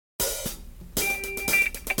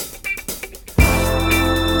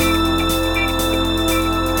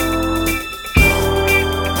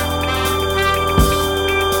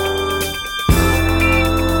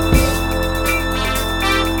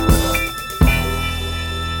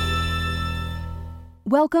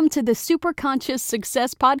Welcome to the Superconscious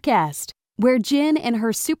Success Podcast, where Jen and her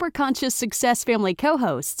Superconscious Success family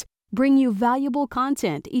co-hosts bring you valuable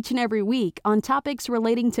content each and every week on topics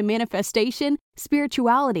relating to manifestation,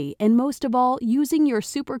 spirituality, and most of all, using your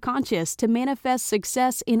superconscious to manifest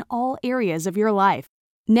success in all areas of your life.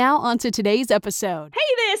 Now on to today's episode.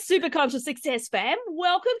 Hey there, Superconscious Success fam.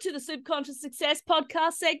 Welcome to the Superconscious Success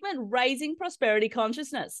podcast segment, Raising Prosperity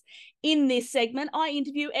Consciousness. In this segment, I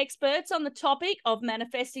interview experts on the topic of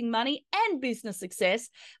manifesting money and business success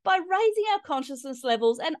by raising our consciousness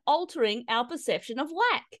levels and altering our perception of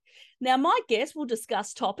lack. Now, my guests will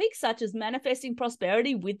discuss topics such as manifesting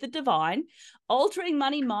prosperity with the divine, altering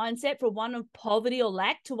money mindset from one of poverty or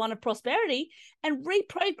lack to one of prosperity, and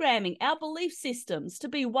reprogramming our belief systems to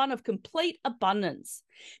be one of complete abundance.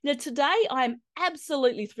 Now, today I am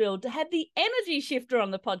absolutely thrilled to have the energy shifter on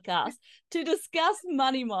the podcast to discuss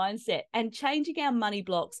money mindset and changing our money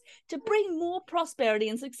blocks to bring more prosperity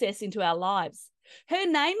and success into our lives. Her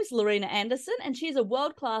name is Laurina Anderson, and she is a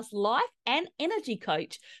world-class life and energy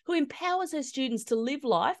coach who empowers her students to live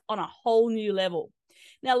life on a whole new level.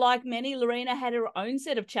 Now, like many, Laurina had her own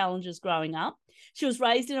set of challenges growing up. She was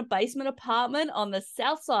raised in a basement apartment on the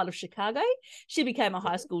south side of Chicago. She became a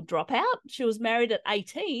high school dropout. She was married at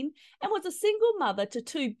 18 and was a single mother to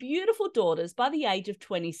two beautiful daughters by the age of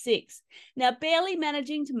 26. Now, barely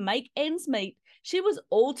managing to make ends meet, she was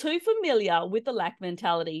all too familiar with the lack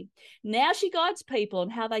mentality. Now she guides people on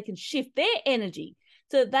how they can shift their energy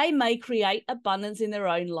so that they may create abundance in their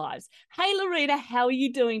own lives. Hey, Laurina, how are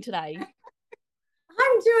you doing today?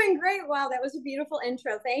 I'm doing great. Wow, that was a beautiful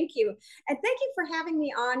intro. Thank you. And thank you for having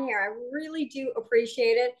me on here. I really do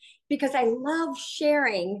appreciate it because I love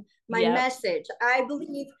sharing my message. I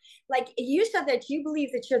believe, like you said, that you believe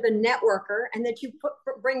that you're the networker and that you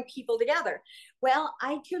bring people together. Well,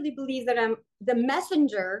 I truly believe that I'm the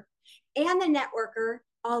messenger and the networker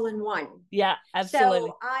all in one. Yeah, absolutely.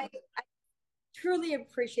 So I truly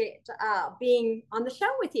appreciate being on the show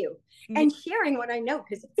with you and sharing what I know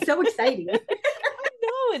because it's so exciting.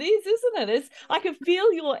 No, it is, isn't it? I can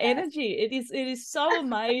feel your energy. It is so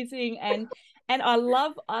amazing, and I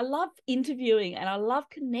love interviewing and I love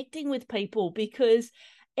connecting with people because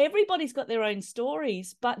everybody's got their own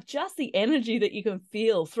stories, but just the energy that you can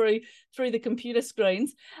feel through the computer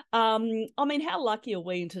screens. I mean, how lucky are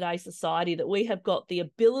we in today's society that we have got the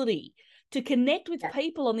ability to connect with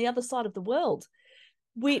people on the other side of the world,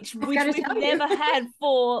 which we've never had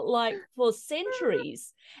for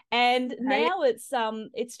centuries. And now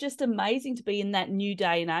it's just amazing to be in that new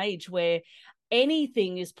day and age where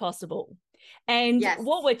anything is possible. And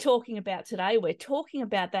what we're talking about today, we're talking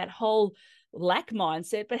about that whole lack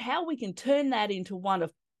mindset, but how we can turn that into one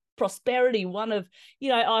of prosperity, one of,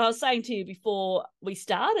 I was saying to you before we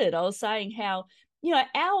started, I was saying how,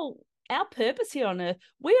 our purpose here on earth,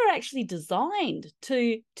 we're actually designed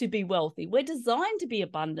to be wealthy. We're designed to be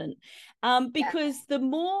abundant because the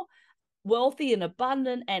more wealthy and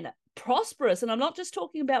abundant and prosperous, and I'm not just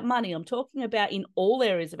talking about money, I'm talking about in all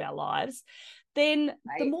areas of our lives, then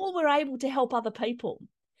the more we're able to help other people.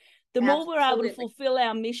 The more we're able to fulfill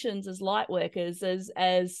our missions as light workers, as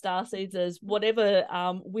starseeds, as whatever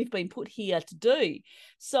we've been put here to do.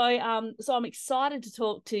 So I'm excited to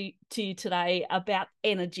talk to you today about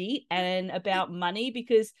energy and about money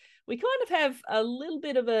because we kind of have a little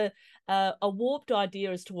bit of a warped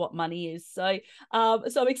idea as to what money is. So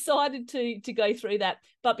I'm excited to go through that.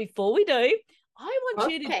 But before we do, I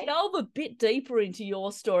want you to delve a bit deeper into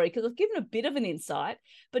your story because I've given a bit of an insight,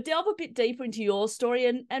 but delve a bit deeper into your story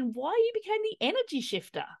and why you became the energy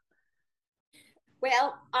shifter.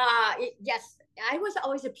 Well, yes, I was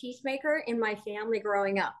always a peacemaker in my family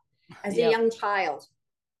growing up as a young child.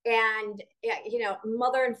 And,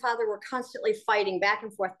 mother and father were constantly fighting back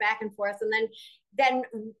and forth. And then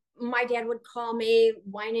my dad would call me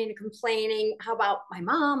whining and complaining. How about my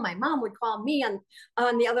mom? My mom would call me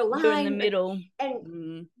on the other line. You're in the middle.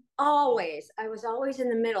 And I was always in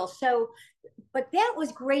the middle. So, but that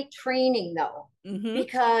was great training though,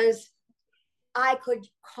 because I could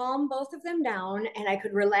calm both of them down and I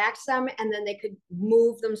could relax them and then they could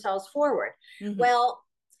move themselves forward. Well,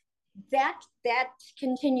 that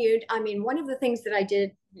continued. I mean, one of the things that I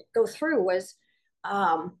did go through was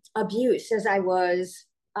abuse as I was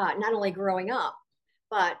not only growing up,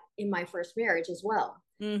 but in my first marriage as well,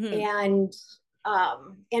 and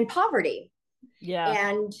poverty.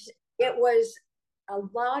 And it was a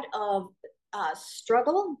lot of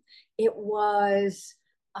struggle. It was,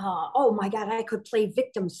 oh my God, I could play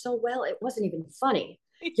victim so well. It wasn't even funny,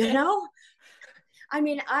 I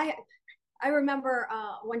mean, I remember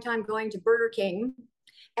one time going to Burger King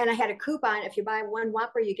and I had a coupon. If you buy one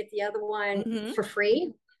Whopper, you get the other one Mm-hmm. for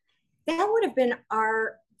free. That would have been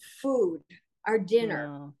our food, our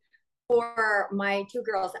dinner for my two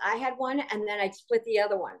girls. I had one, and then I'd split the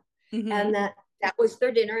other one. Mm-hmm. And that was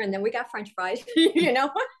their dinner. And then we got French fries, you know?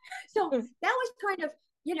 So that was kind of,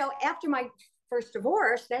 you know, after my first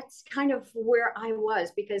divorce, that's kind of where I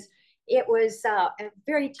was, because it was a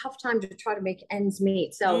very tough time to try to make ends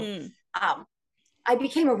meet. So I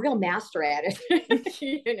became a real master at it,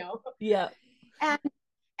 you know? Yeah.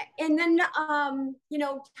 And then, you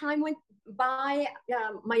know, time went by.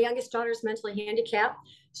 My youngest daughter is mentally handicapped.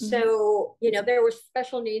 So, you know, there were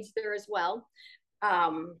special needs there as well.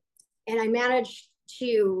 And I managed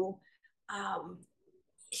to,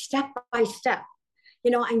 step by step,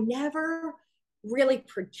 you know, I never really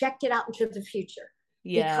projected out into the future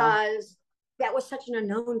because that was such an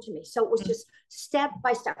unknown to me. So it was just step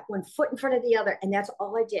by step, one foot in front of the other. And that's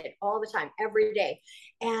all I did all the time, every day.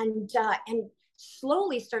 And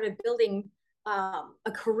slowly started building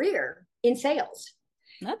a career in sales.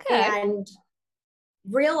 Okay. And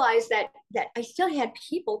realized that I still had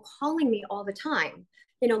people calling me all the time,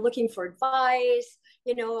 you know, looking for advice,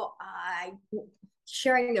 you know,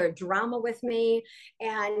 sharing their drama with me.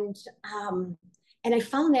 And I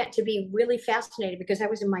found that to be really fascinating, because I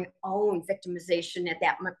was in my own victimization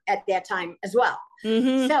at that time as well.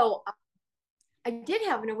 So I did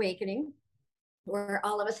have an awakening where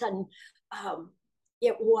all of a sudden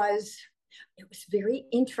it was very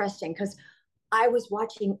interesting, because I was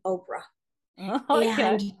watching Oprah. Okay.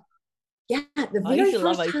 And yeah, the very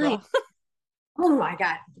first time. Oh my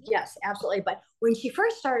God. Yes, absolutely. But when she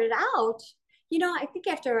first started out, you know, I think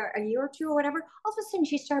after a year or two or whatever, all of a sudden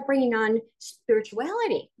she started bringing on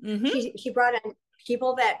spirituality. She brought in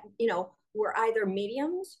people that, you know, were either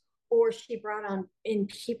mediums, or she brought on in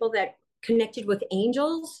people that connected with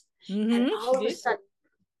angels. And all of a sudden,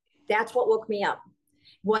 that's what woke me up,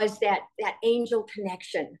 was that angel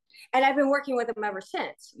connection. And I've been working with them ever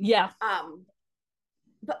since. Yeah.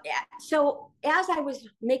 But yeah, so as I was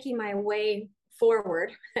making my way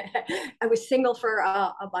forward, I was single for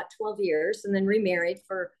about 12 years, and then remarried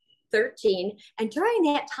for 13. And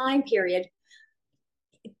during that time period,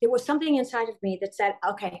 there was something inside of me that said,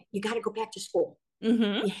 okay, you got to go back to school.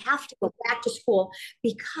 You have to go back to school,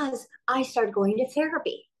 because I started going to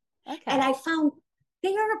therapy. And I found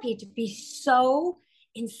therapy to be so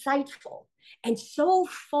insightful and so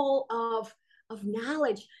full of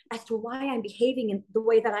knowledge as to why I'm behaving in the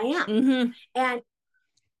way that I am. And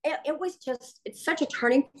it was just, it's such a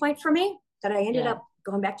turning point for me that I ended up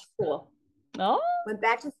going back to school. Went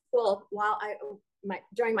back to school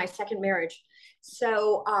during my second marriage.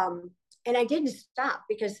 So, and I didn't stop,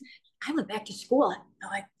 because I went back to school at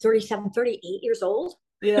like 37, 38 years old.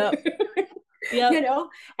 Yeah. Yeah, you know,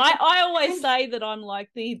 I always say that I'm like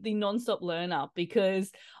the nonstop learner,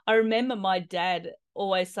 because I remember my dad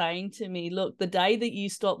always saying to me, look, the day that you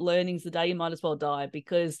stop learning is the day you might as well die,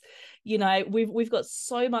 because, you know, we've got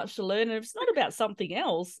so much to learn, and it's not about something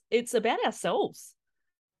else, it's about ourselves.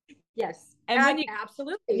 Yes. And when you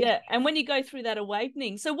absolutely. And when you go through that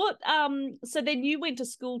awakening, so what so then you went to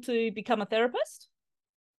school to become a therapist?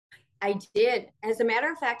 I did. As a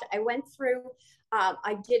matter of fact, I went through,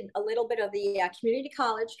 I did a little bit of the community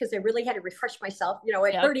college, because I really had to refresh myself, you know,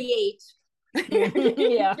 at 38.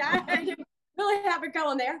 Yeah. I didn't really have it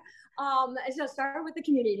going there. So I started with the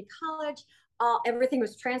community college. Everything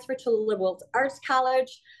was transferred to the liberal arts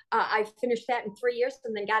college. I finished that in 3 years,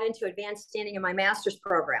 and then got into advanced standing in my master's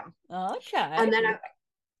program. Okay. And then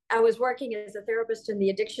I was working as a therapist in the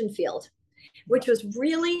addiction field, which was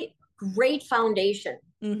really great foundation.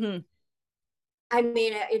 I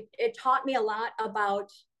mean, it taught me a lot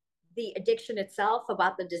about the addiction itself,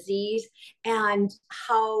 about the disease, and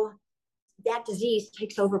how that disease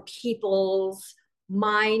takes over people's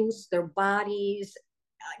minds, their bodies.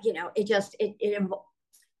 You know, it just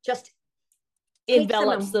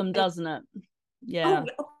envelops them, doesn't it? Yeah.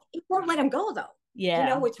 Oh, it won't let them go, though. Yeah. You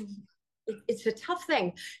know, it's a tough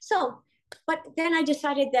thing. So, but then I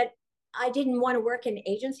decided that I didn't want to work in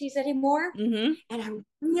agencies anymore. And I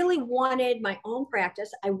really wanted my own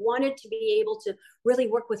practice. I wanted to be able to really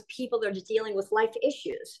work with people that are dealing with life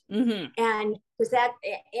issues. And to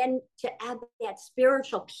add that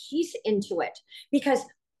spiritual piece into it, because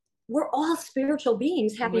we're all spiritual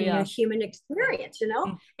beings having a human experience, you know,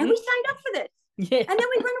 and we signed up for this. And then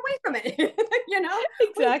we run away from it, you know?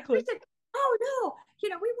 Exactly. We said, oh no, you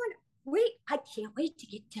know, I can't wait to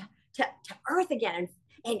get to Earth again,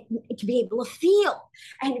 and to be able to feel,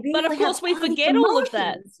 and to be but able of to course we forget all of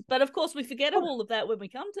that. But of course we forget all of that when we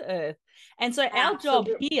come to Earth. And so our job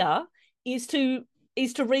here is to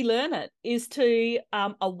relearn it, is to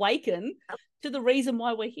awaken to the reason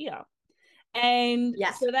why we're here. And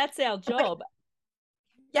so that's our job.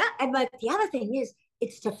 Yeah. And but the other thing is,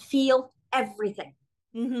 it's to feel everything.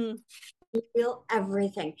 Mm-hmm. Feel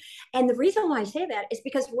everything. And the reason why I say that is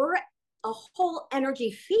because we're a whole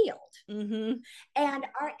energy field. Mm-hmm. And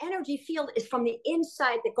our energy field is from the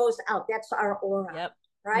inside that goes out. That's our aura. Yep.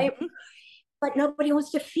 Right. Mm-hmm. But nobody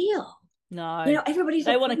wants to feel. No,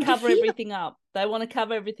 they want to cover everything up. They want to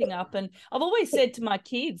cover everything up. And I've always said to my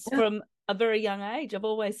kids from a very young age, I've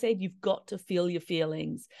always said, you've got to feel your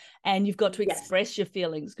feelings and you've got to express your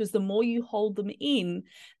feelings, because the more you hold them in,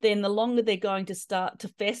 then the longer they're going to start to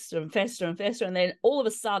fester and fester and fester. And then all of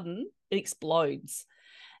a sudden it explodes.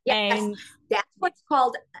 Yes, and that's what's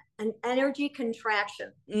called an energy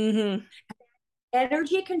contraction. Mm-hmm.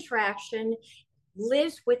 Energy contraction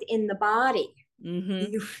lives within the body.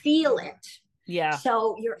 Mm-hmm. You feel it. Yeah.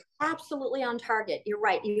 So you're absolutely on target. You're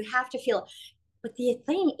right. You have to feel it. But the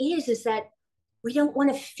thing is that we don't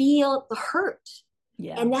want to feel the hurt.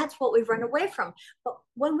 Yeah. And that's what we run away from. But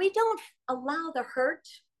when we don't allow the hurt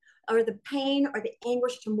or the pain or the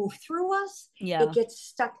anguish to move through us, it gets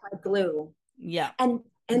stuck like glue. Yeah. And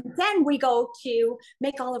then we go to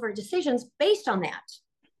make all of our decisions based on that,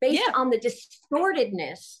 based on the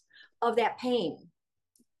distortedness of that pain.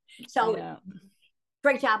 So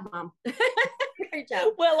great job, Mom. Great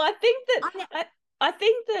job. Well, I think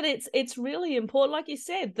that it's really important, like you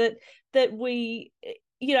said, that we,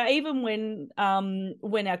 even when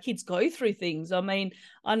our kids go through things. I mean,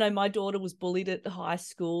 I know my daughter was bullied at the high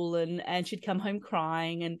school, and she'd come home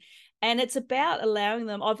crying, and it's about allowing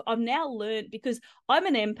them. I've now learned, because I'm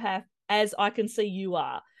an empath, as I can see you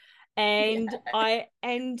are. And I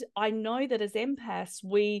know that as empaths,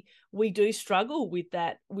 we do struggle with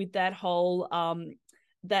that whole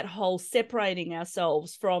separating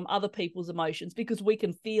ourselves from other people's emotions, because we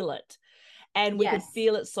can feel it, and we can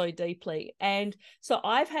feel it so deeply. And so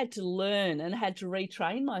I've had to learn and had to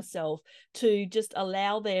retrain myself to just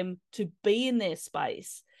allow them to be in their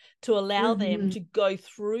space, to allow them to go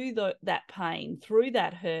through that pain, through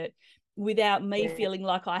that hurt, without me feeling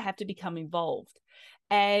like I have to become involved.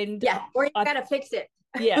 And or you gotta fix it.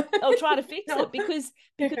 I'll try to fix it, because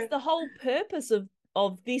the whole purpose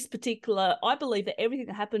of this particular, I believe that everything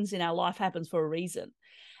that happens in our life happens for a reason,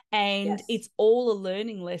 and it's all a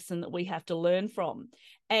learning lesson that we have to learn from.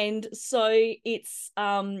 And so it's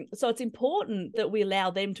important that we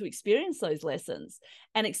allow them to experience those lessons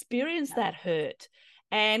and experience that hurt,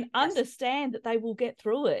 and understand that they will get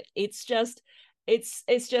through it. It's just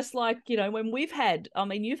like,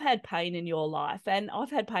 when you've had pain in your life, and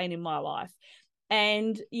I've had pain in my life,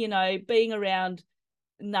 and, being around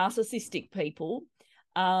narcissistic people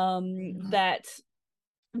that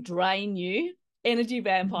drain you, energy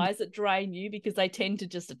vampires that drain you, because they tend to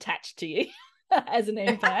just attach to you as an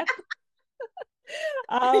empath.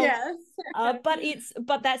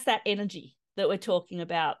 But that's that energy that we're talking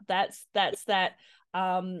about. That's that.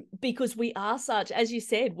 Because we are such, as you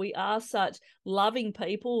said, we are such loving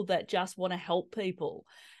people that just want to help people.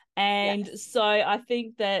 And so I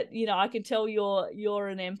think that, I can tell you're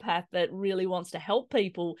an empath that really wants to help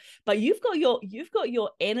people, but you've got your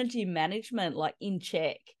energy management like in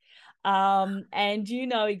check. And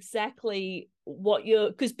exactly what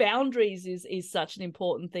because boundaries is such an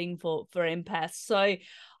important thing for empaths. So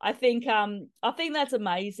I think that's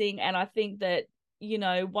amazing. And I think that,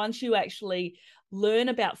 once you actually learn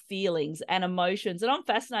about feelings and emotions, and I'm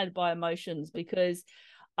fascinated by emotions, because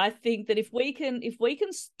I think that if we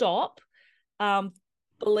can stop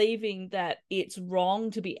believing that it's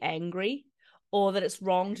wrong to be angry, or that it's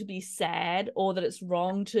wrong to be sad, or that it's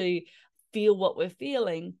wrong to feel what we're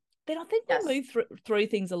feeling, then I think we'll move through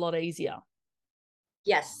things a lot easier.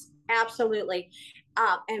 Yes, absolutely.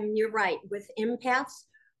 And you're right, with empaths,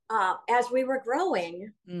 as we were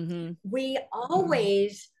growing, we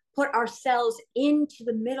always put ourselves into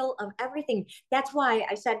the middle of everything. That's why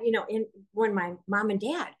I said, when my mom and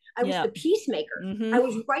dad, I was the peacemaker. I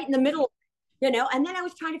was right in the middle, and then I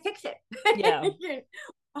was trying to fix it.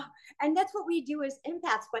 And that's what we do as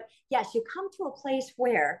empaths. But yes, you come to a place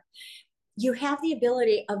where you have the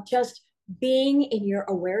ability of just being in your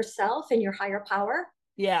aware self and your higher power.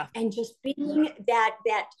 Yeah. And just being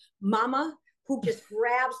that mama who just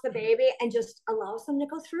grabs the baby and just allows them to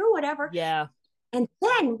go through whatever. Yeah. And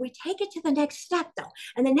then we take it to the next step, though.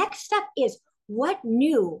 And the next step is, what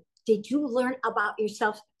new did you learn about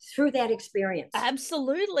yourself through that experience?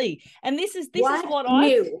 Absolutely. And this is what I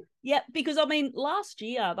knew. Yeah, because last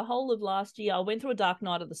year, the whole of last year, I went through a dark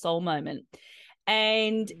night of the soul moment.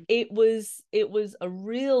 And it was a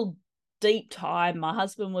real deep time. My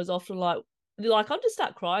husband was often like, like I'd just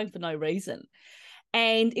start crying for no reason.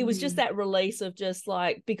 And it was just that release of just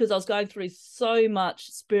like, because I was going through so much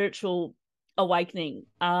spiritual awakening,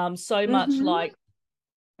 so much like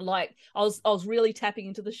I was really tapping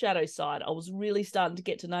into the shadow side. I was really starting to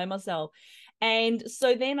get to know myself. And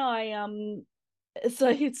so then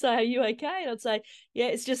so he'd say, "Are you okay?" And I'd say, "Yeah,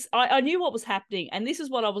 it's just I knew what was happening." And this is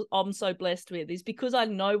what I'm so blessed with, is because I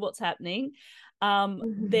know what's happening.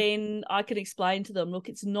 Then I can explain to them, look,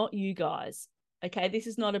 it's not you guys. Okay, this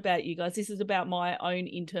is not about you guys. This is about my own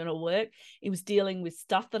internal work. It was dealing with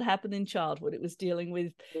stuff that happened in childhood. It was dealing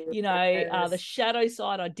with, the shadow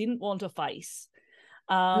side I didn't want to face.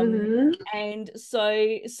 And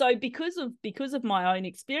so because of my own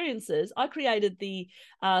experiences, I created the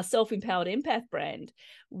self-empowered empath brand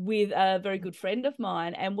with a very good friend of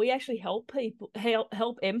mine, and we actually help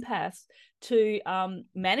empaths to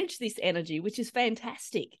manage this energy, which is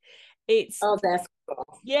fantastic. That's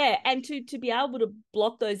cool. Yeah, and to be able to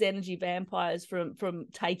block those energy vampires from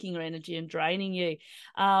taking your energy and draining you.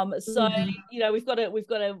 So we've got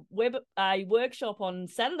a workshop on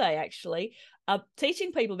Saturday actually,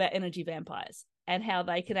 teaching people about energy vampires and how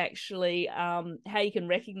they can actually how you can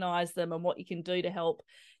recognize them and what you can do to help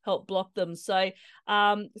block them. So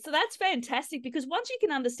that's fantastic, because once you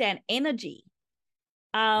can understand energy,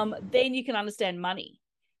 then you can understand money.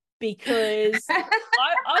 Because I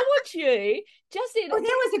want you just in. Oh,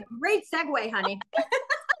 that was a great segue, honey.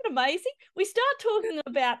 Amazing. We start talking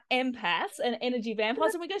about empaths and energy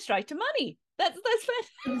vampires, and we go straight to money. That's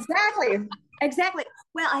fantastic. Exactly.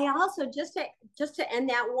 Well, I also just to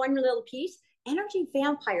end that one little piece. Energy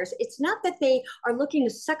vampires, it's not that they are looking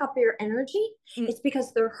to suck up your energy. It's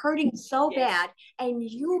because they're hurting so bad, and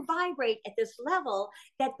you vibrate at this level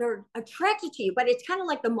that they're attracted to you. But it's kind of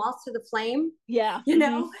like the moth to the flame. Yeah.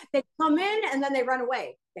 They come in and then they run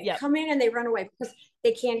away. They come in and they run away because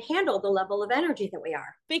they can't handle the level of energy that we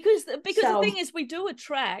are. Because the thing is, we do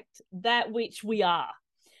attract that which we are.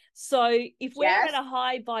 So if we're at a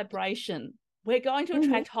high vibration, we're going to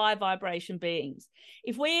attract high vibration beings.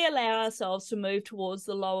 If we allow ourselves to move towards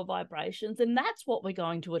the lower vibrations, then that's what we're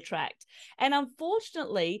going to attract. And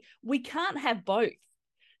unfortunately, we can't have both.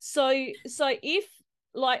 So if,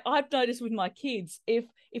 like I've noticed with my kids, if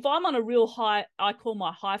I'm on a real high, I call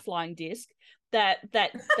my high flying disc, that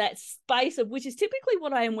space of, which is typically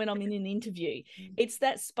what I am when I'm in an interview. It's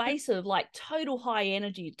that space of like total high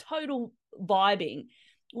energy, total vibing.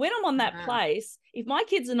 When I'm on that place, if my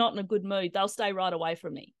kids are not in a good mood, they'll stay right away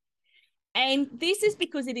from me. And this is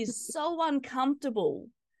because it is so uncomfortable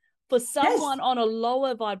for someone on a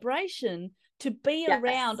lower vibration to be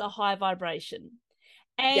around a high vibration.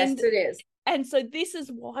 And yes, it is. And so this is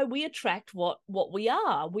why we attract what we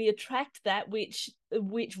are. We attract that which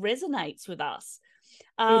resonates with us.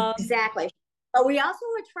 Exactly. But we also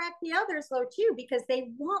attract the others though too, because they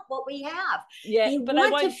want what we have. Yeah, but they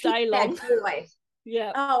won't stay long.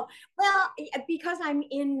 Yeah. Oh, well, because I'm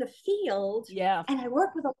in the field and I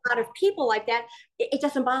work with a lot of people like that, it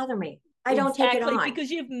doesn't bother me. I don't take it on.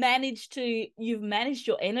 Because you've managed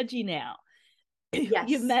your energy now. Yes.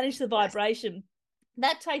 You've managed the vibration.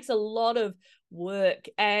 That takes a lot of work.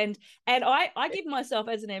 And I give myself,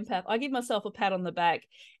 as an empath, I give myself a pat on the back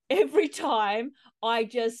every time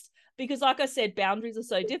because like I said, boundaries are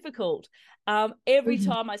so difficult. Every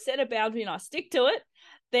time I set a boundary and I stick to it,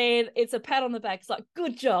 then it's a pat on the back. It's like,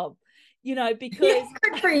 good job, because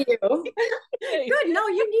good for you. Good. No,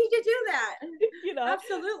 you need to do that.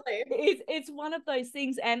 Absolutely. It's one of those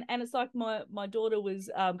things. And it's like my daughter was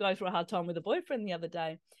going through a hard time with a boyfriend the other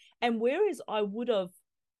day. And whereas I would have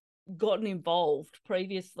gotten involved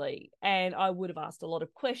previously and I would have asked a lot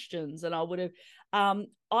of questions and I would have,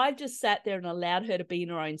 I just sat there and allowed her to be in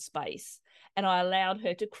her own space. And I allowed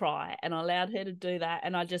her to cry and I allowed her to do that.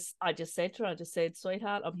 And I just said to her,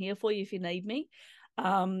 sweetheart, I'm here for you if you need me.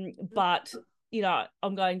 But,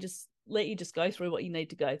 I'm going to just let you just go through what you need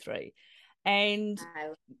to go through. And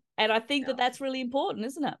I think that's really important,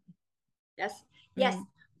 isn't it? Yes.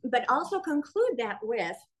 But also conclude that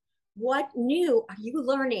with, what new are you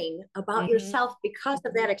learning about yourself because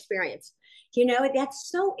of that experience? That's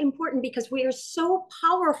so important because we are so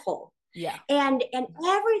powerful. Yeah. And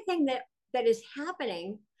everything that is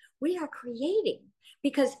happening, we are creating,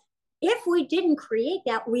 because if we didn't create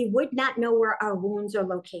that, we would not know where our wounds are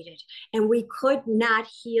located and we could not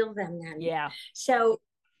heal them then. Yeah. So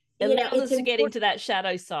it allows us to get into that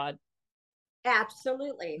shadow side.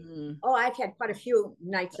 Absolutely. Oh, I've had quite a few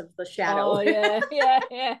nights of the shadow. Oh,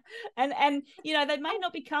 yeah. And they may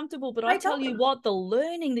not be comfortable, but I tell you what, the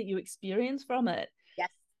learning that you experience from it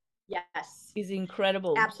yes, is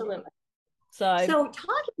incredible. Absolutely. So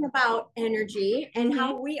talking about energy and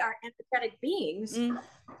how we are energetic beings,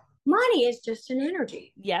 money is just an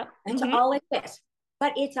energy. Yeah. That's all it is.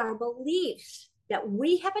 But it's our beliefs that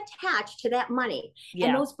we have attached to that money. Yeah.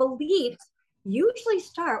 And those beliefs usually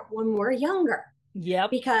start when we're younger. Yeah.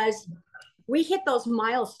 Because we hit those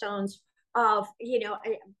milestones of, you know,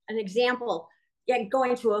 an example,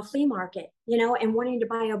 going to a flea market, you know, and wanting to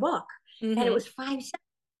buy a book. And it was 5 cents.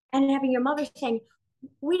 And having your mother saying,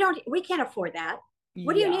 we can't afford that.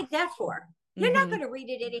 What do you need that for? You're not going to read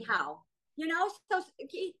it anyhow. You know, so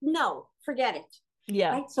no, forget it.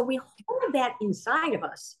 Yeah. Right. So we hold that inside of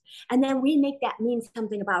us, and then we make that mean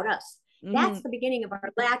something about us. That's the beginning of our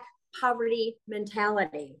lack poverty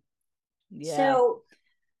mentality. Yeah. So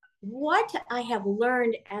what I have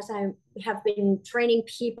learned as I have been training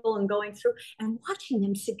people and going through and watching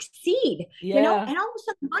them succeed, you know, and all of a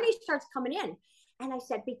sudden money starts coming in. And I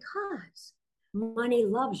said, because money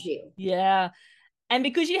loves you. Yeah. And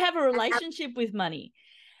because you have a relationship with money,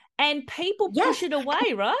 and people push it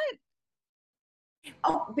away, right?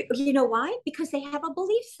 Oh, you know why? Because they have a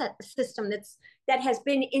belief system that has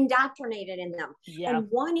been indoctrinated in them. Yeah. And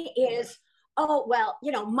one is, oh, well,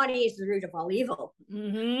 you know, money is the root of all evil.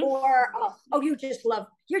 Or, oh, you just love,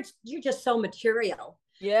 you're just so material.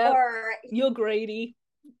 Yeah. Or you're greedy.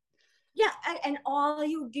 Yeah. And all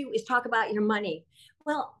you do is talk about your money.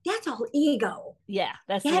 Well, that's all ego. Yeah.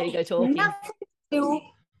 That's the ego talking. Nothing to do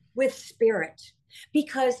with spirit.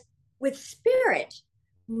 Because with spirit,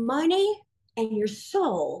 money and your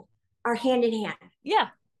soul are hand in hand. Yeah,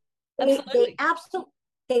 absolutely.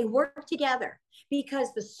 They work together,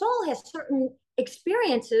 because the soul has certain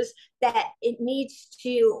experiences that it needs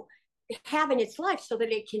to have in its life so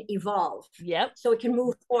that it can evolve. Yep. So it can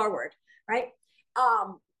move forward, right?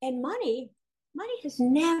 And money has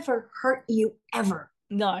never hurt you ever.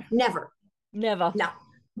 No. Never. Never. No.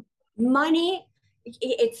 Money,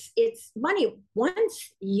 it's money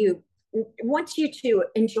wants you to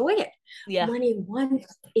enjoy it. Yeah. Money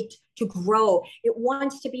wants it to grow. It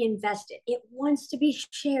wants to be invested. It wants to be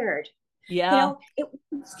shared. Yeah. You know, it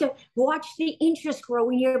wants to watch the interest grow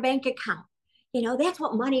in your bank account. You know, that's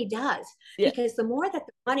what money does. Yeah. Because the more that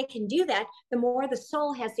the money can do that, the more the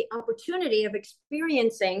soul has the opportunity of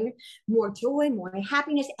experiencing more joy, more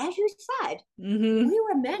happiness. As you said, we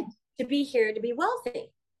were meant to be here to be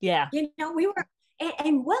wealthy. Yeah. You know, we were.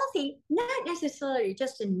 And wealthy, not necessarily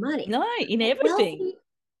just in money. No, in everything. Wealthy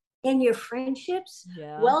in your friendships,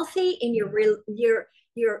 wealthy in your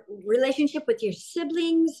relationship with your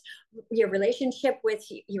siblings, your relationship with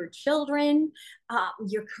your children,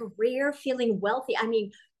 your career, feeling wealthy. I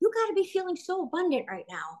mean, you got to be feeling so abundant right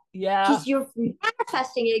now. Yeah. Because you're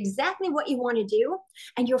manifesting exactly what you want to do,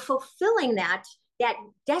 and you're fulfilling that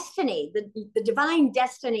destiny, the divine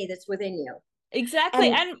destiny that's within you.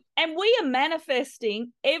 Exactly. And we are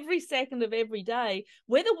manifesting every second of every day,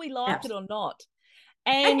 whether we like it or not.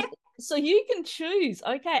 And so you can choose,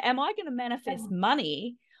 okay, am I going to manifest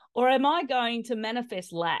money, or am I going to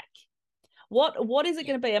manifest lack? What is it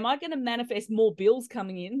going to be? Am I going to manifest more bills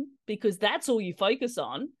coming in because that's all you focus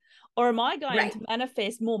on? Or am I going to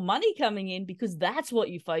manifest more money coming in because that's what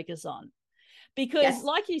you focus on? Because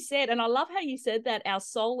like you said, and I love how you said that our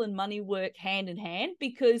soul and money work hand in hand,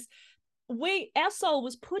 because our soul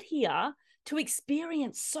was put here to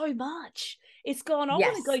experience so much. It's gone, I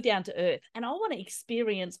want to go down to earth and I want to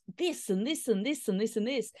experience this and this and this and this and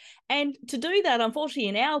this. And to do that, unfortunately,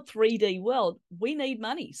 in our 3D world, we need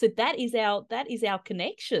money. So that is our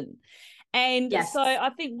connection. And so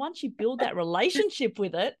I think once you build that relationship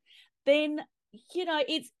with it, then, you know,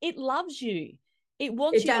 it loves you. It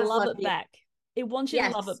wants you to love it back. It wants you to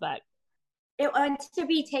love it back. It wants to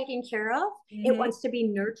be taken care of. It wants to be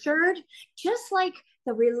nurtured, just like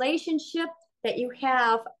the relationship that you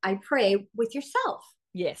have, I pray, with yourself.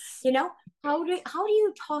 Yes. You know, how do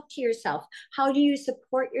you talk to yourself? How do you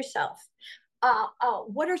support yourself?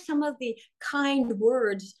 What are some of the kind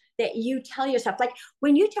words that you tell yourself? Like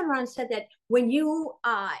when you turn around and said that when you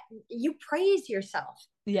praise yourself.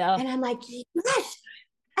 Yeah. And I'm like, yes,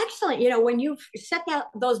 excellent. You know, when you set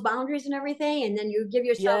those boundaries and everything, and then you give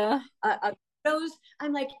yourself those,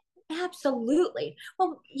 I'm like, absolutely.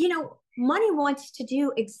 Well, you know, money wants to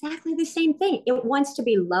do exactly the same thing. It wants to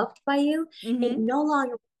be loved by you. It no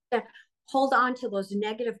longer wants to hold on to those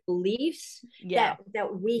negative beliefs that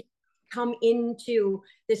we come into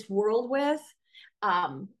this world with.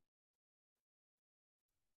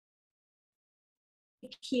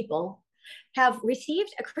 People have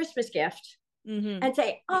received a Christmas gift and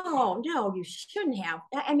say, oh, no, you shouldn't have.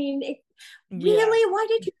 I mean, really? Why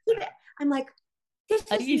did you do that? I'm like, this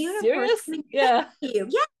is the universe. Yeah. You.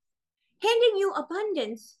 Yeah. Handing you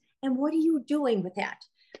abundance And what are you doing with that?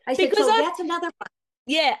 I said, Because so that's another one.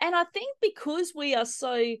 Yeah, and I think because we're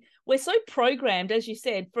so programmed, as you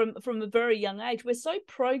said, from a very young age, we're so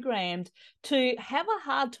programmed to have a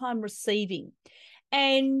hard time receiving.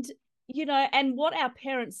 And and what our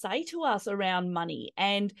parents say to us around money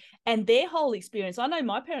and their whole experience. I know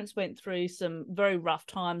my parents went through some very rough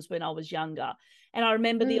times when I was younger, and I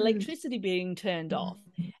remember the electricity being turned off,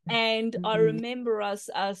 and I remember us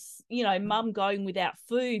mum going without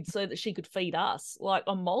food so that she could feed us, like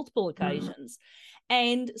on multiple occasions.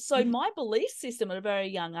 And so my belief system at a very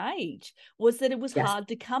young age was that it was hard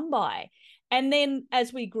to come by. And then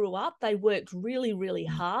as we grew up, they worked really, really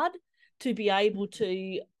hard to be able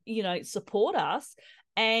to, support us.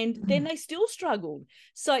 And then they still struggled.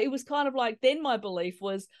 So it was kind of like, then my belief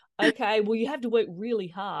was, okay, well, you have to work really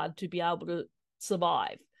hard to be able to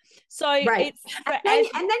survive. So it's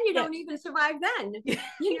and then you don't even survive then,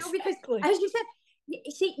 because exactly. As you said,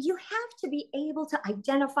 see, you have to be able to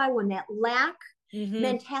identify when that lack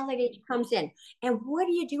mentality comes in, and what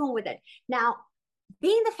are you doing with it now?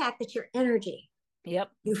 Being the fact that your energy,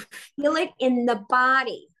 you feel it in the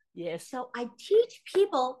body. Yes. So I teach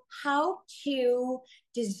people how to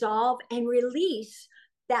dissolve and release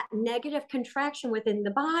that negative contraction within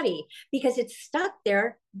the body, because it's stuck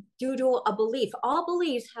there due to a belief. All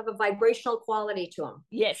beliefs have a vibrational quality to them.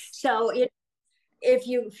 Yes. So if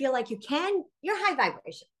you feel like you can, you're high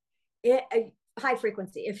vibration, high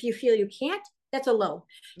frequency. If you feel you can't, that's a low.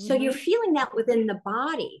 So you're feeling that within the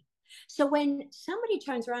body. So when somebody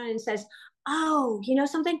turns around and says, oh, you know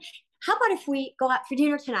something, how about if we go out for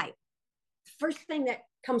dinner tonight? First thing that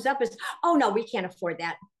comes up is, oh no, we can't afford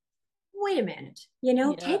that. Wait a minute,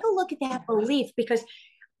 take a look at that belief, because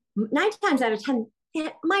 9 times out of 10,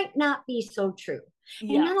 that might not be so true.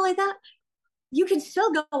 And not only that, you can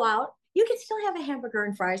still go out, you can still have a hamburger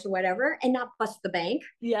and fries or whatever and not bust the bank,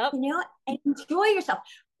 and enjoy yourself.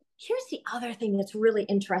 Here's the other thing that's really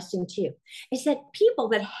interesting too, is that people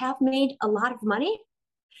that have made a lot of money,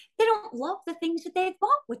 they don't love the things that they've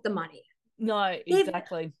bought with the money. No,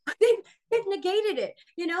 exactly. They've negated it.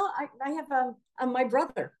 I have my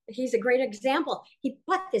brother. He's a great example. He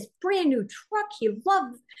bought this brand new truck he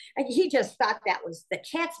loved, and he just thought that was the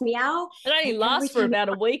cat's meow. It only lasts for about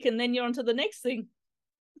a week, and then you're on to the next thing.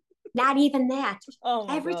 Not even that.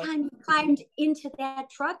 Every God. time he climbed into that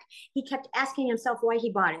truck, he kept asking himself why he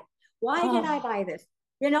bought it. Why did I buy this?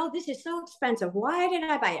 This is so expensive. Why did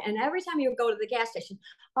I buy it? And every time he would go to the gas station,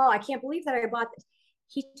 oh, I can't believe that I bought this.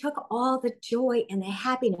 He took all the joy and the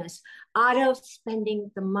happiness out of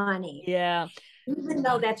spending the money. Yeah. Even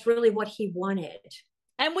though that's really what he wanted.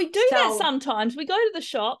 And we do that sometimes. We go to the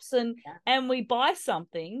shops and we buy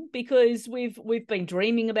something because we've been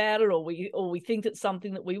dreaming about it, or we think it's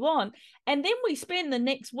something that we want. And then we spend the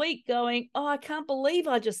next week going, oh, I can't believe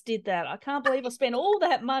I just did that. I can't believe I spent all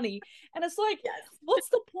that money. And it's like, what's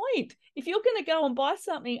the point? If you're going to go and buy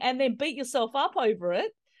something and then beat yourself up over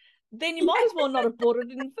it, then you might as well not have bought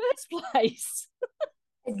it in the first place.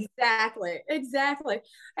 Exactly. And, so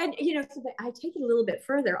I take it a little bit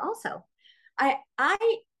further also. I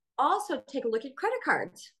also take a look at credit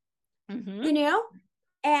cards, and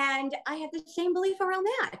I have the same belief around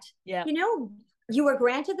that. Yeah. You were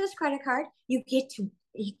granted this credit card. You get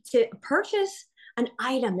to purchase an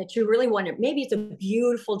item that you really wanted. Maybe it's a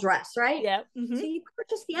beautiful dress, right? Yeah. So you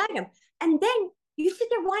purchase the item, and then you sit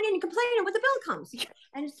there whining and complaining when the bill comes.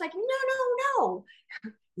 And it's like, no.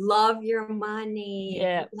 Love your money.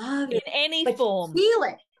 Yeah. Love it. In any form. Feel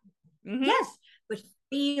it. Yes, but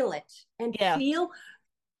feel it. And feel,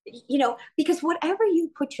 because whatever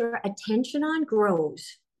you put your attention on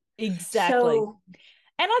grows. Exactly. So,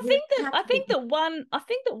 and I think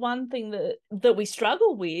that one thing that we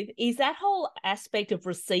struggle with is that whole aspect of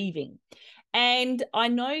receiving. And I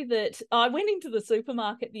know that I went into the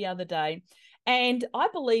supermarket the other day, and I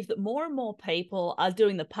believe that more and more people are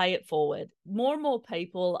doing the pay it forward. More and more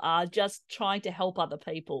people are just trying to help other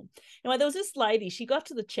people. There was this lady, she got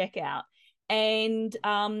to the checkout, and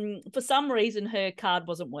for some reason her card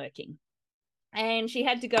wasn't working. And she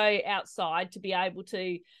had to go outside to be able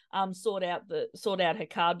to sort out her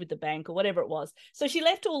card with the bank or whatever it was. So she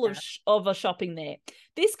left all of her shopping there.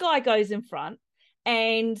 This guy goes in front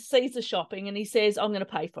and sees the shopping, and he says, I'm going to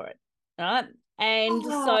pay for it. All right. And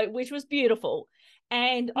so, which was beautiful.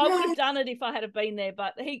 And I would have done it if I had been there,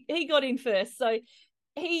 but he got in first. So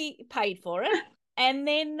he paid for it. And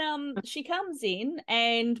then she comes in,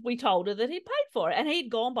 and we told her that he'd paid for it, and he'd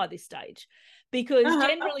gone by this stage, because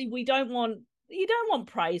generally you don't want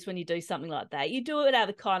praise when you do something like that. You do it out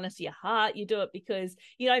of the kindness of your heart. You do it because,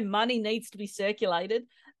 money needs to be circulated.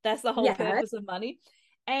 That's the whole purpose of money.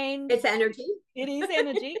 And it's energy. It is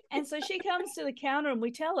energy. And so she comes to the counter and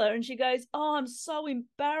we tell her, and she goes, "Oh, I'm so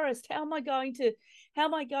embarrassed. How am I going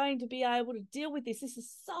to be able to deal with this? This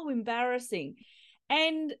is so embarrassing."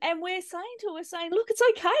 And we're saying, "Look, it's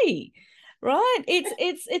okay." Right?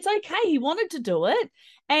 It's okay. He wanted to do it.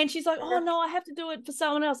 And she's like, "Oh no, I have to do it for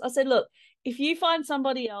someone else." I said, "Look, if you find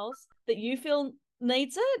somebody else that you feel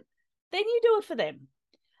needs it, then you do it for them.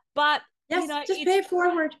 But yes, just pay it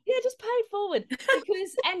forward. Yeah, just pay it forward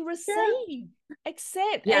and receive,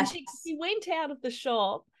 accept." Yes. And she went out of the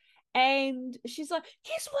shop and she's like,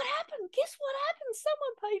 "Guess what happened? Guess what happened?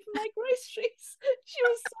 Someone paid for my groceries." She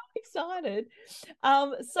was so excited.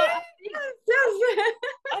 So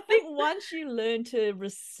I think once you learn to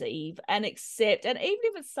receive and accept, and even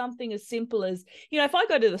if it's something as simple as, if I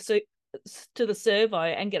go to the servo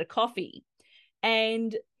and get a coffee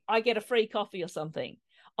and I get a free coffee or something,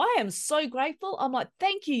 I am so grateful. I'm like,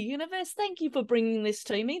 "Thank you, universe. Thank you for bringing this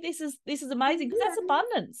to me. This is amazing," because that's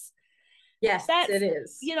abundance. Yes, it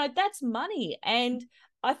is. That's money. And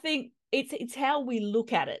I think it's how we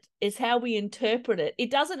look at it. It's how we interpret it. It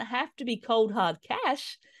doesn't have to be cold, hard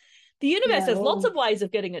cash. The universe has lots of ways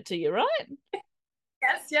of getting it to you, right?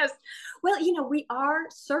 Yes. Well, we are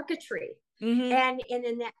circuitry. Mm-hmm. And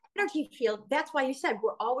in that energy field, that's why you said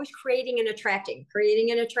we're always creating and attracting,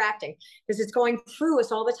 because it's going through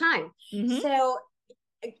us all the time. Mm-hmm. So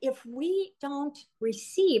if we don't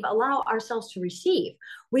allow ourselves to receive,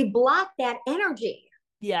 we block that energy.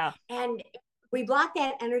 Yeah. And we block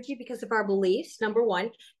that energy because of our beliefs, number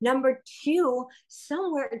one. Number two,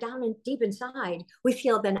 somewhere down and deep inside, we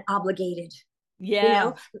feel then obligated.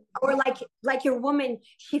 Yeah. Or like your woman,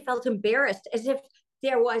 she felt embarrassed, as if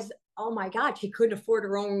there was, oh my God, she couldn't afford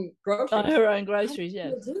her own groceries. Her own groceries,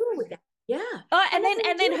 yeah. Yeah. Oh,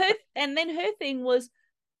 and then her thing was,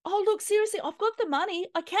 "Oh, look, seriously, I've got the money.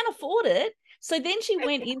 I can afford it." So then she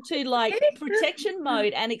went into like protection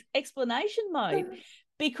mode and explanation mode,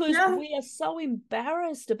 because we are so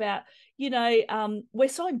embarrassed about, we're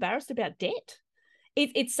so embarrassed about debt.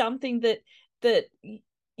 It's something that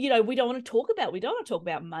we don't want to talk about. We don't want to talk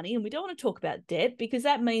about money, and we don't want to talk about debt, because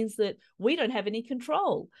that means that we don't have any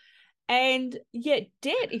control. And yet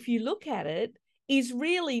debt, if you look at it, is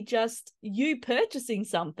really just you purchasing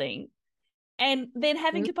something and then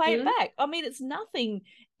having to pay it back. I mean,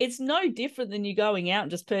 it's no different than you going out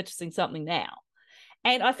and just purchasing something now.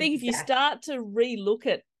 And I think if you start to relook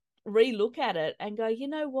at it and go, "You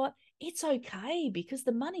know what? It's okay, because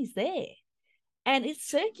the money's there and it's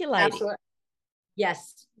circulating." Absolutely.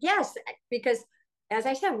 Yes, because as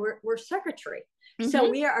I said, we're circuitry. Mm-hmm. So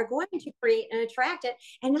we are going to create and attract it.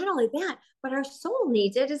 And not only that, but our soul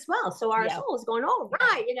needs it as well. So our soul is going, "Oh,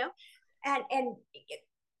 right," and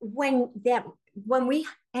when we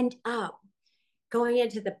end up going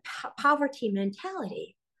into the poverty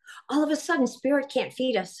mentality, all of a sudden spirit can't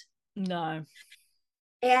feed us. No.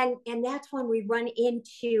 And that's when we run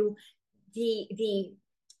into the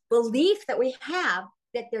belief that we have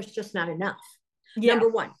that there's just not enough. Yeah. Number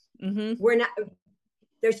one,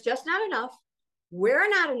 there's just not enough. We're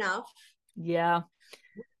not enough. Yeah.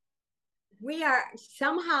 We are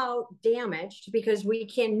somehow damaged because we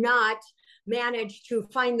cannot manage to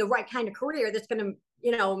find the right kind of career that's going to,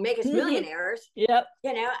 make us millionaires. Yep.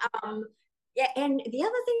 And the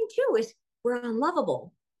other thing too is we're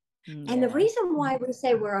unlovable. Yeah. And the reason why we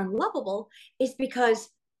say we're unlovable is because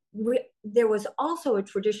there was also a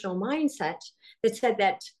traditional mindset that said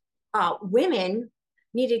that women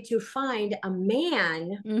needed to find a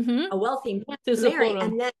man, a wealthy man to marry,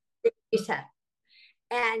 and then they said.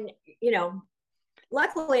 And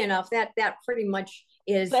luckily enough, that pretty much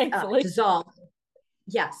is dissolved.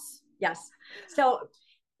 Yes. So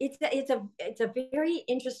it's a very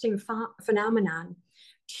interesting phenomenon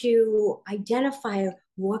to identify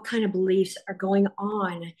what kind of beliefs are going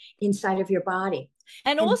on inside of your body,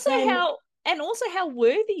 and also how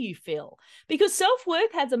worthy you feel, because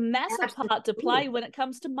self-worth has a massive part to play when it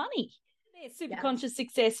comes to money. Super Conscious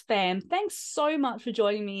Success fam, thanks so much for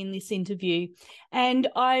joining me in this interview. And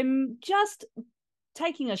I'm just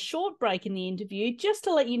taking a short break in the interview just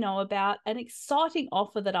to let you know about an exciting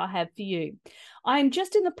offer that I have for you. I'm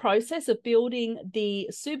just in the process of building the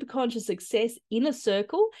Super Conscious Success Inner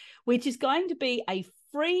Circle, which is going to be a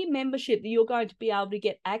free membership that you're going to be able to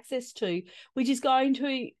get access to, which is going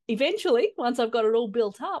to eventually, once I've got it all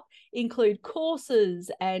built up, include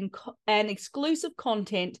courses and exclusive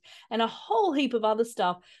content and a whole heap of other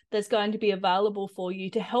stuff that's going to be available for you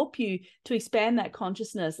to help you to expand that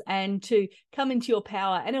consciousness and to come into your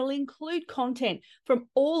power. And it'll include content from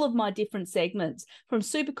all of my different segments, from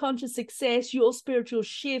super conscious success, your spiritual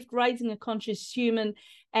shift, raising a conscious human,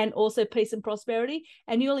 and also peace and prosperity.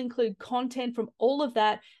 And you'll include content from all of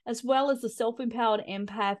that, as well as the self-empowered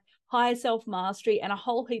empath, higher self-mastery, and a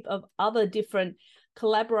whole heap of other different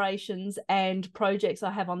collaborations and projects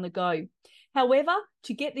I have on the go. However,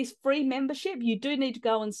 to get this free membership, you do need to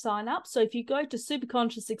go and sign up. So if you go to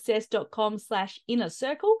superconscioussuccess.com/inner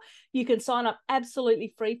circle, you can sign up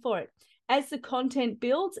absolutely free for it. As the content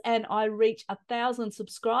builds and I reach 1,000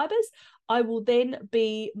 subscribers, I will then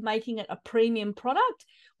be making it a premium product,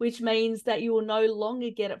 which means that you will no longer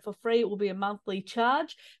get it for free. It will be a monthly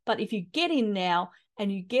charge. But if you get in now and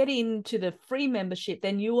you get into the free membership,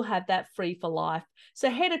 then you will have that free for life. So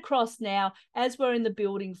head across now as we're in the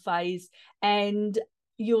building phase, and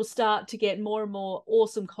you'll start to get more and more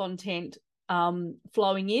awesome content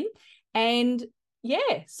flowing in. And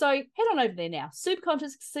yeah, so head on over there now,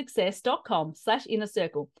 superconscioussuccess.com/inner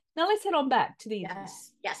circle. Now let's head on back to the interview.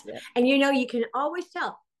 Yes. Yeah. And you can always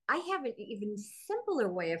tell. I have an even simpler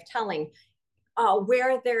way of telling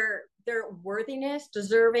where their worthiness,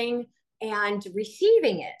 deserving, and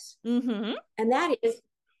receiving is. Mm-hmm. And that is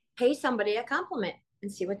pay somebody a compliment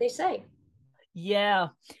and see what they say. Yeah,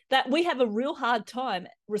 that we have a real hard time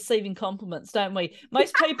receiving compliments, don't we?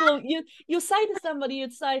 Most people, you'll say to somebody,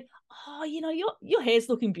 you'd say, "Oh, your hair's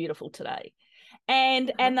looking beautiful today,"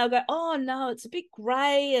 and they'll go, "Oh no, it's a bit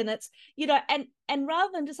grey," and it's and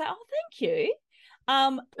rather than just say, "Oh, thank you,"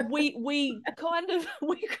 we kind of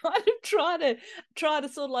try to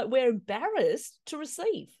sort of like, we're embarrassed to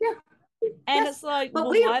receive, and it's like, well,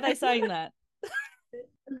 why are they saying that?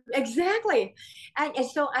 Exactly. And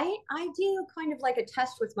so I do kind of like a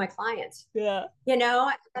test with my clients. Yeah. And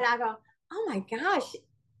I go, "Oh my gosh,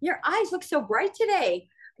 your eyes look so bright today.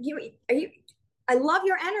 I love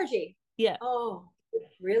your energy." Yeah. "Oh,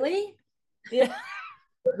 really?" Yeah.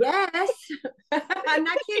 "Yes." I'm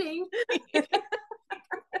not kidding.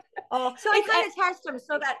 Oh, so I kind of test them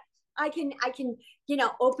so that I can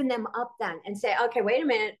open them up then and say, "Okay, wait a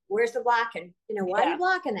minute, where's the blocking? Why are you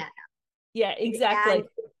blocking that?" Yeah, exactly. And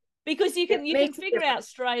because you can figure out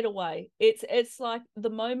straight away. It's like the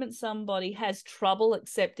moment somebody has trouble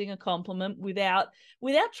accepting a compliment without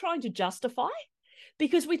trying to justify,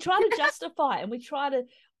 because we try to justify and we try to,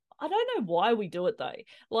 I don't know why we do it though.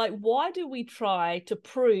 Like, why do we try to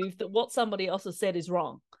prove that what somebody else has said is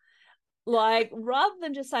wrong? Like, rather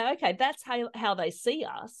than just say, okay, that's how they see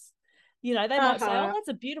us. They might say, "Oh, that's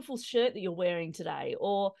a beautiful shirt that you're wearing today,"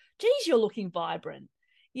 or, "Geez, you're looking vibrant."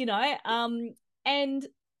 And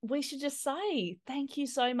we should just say, "Thank you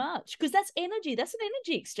so much," because that's energy. That's an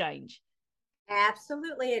energy exchange.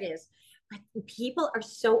 Absolutely, it is. But people are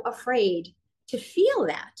so afraid to feel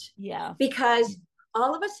that. Yeah. Because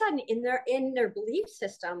all of a sudden in their belief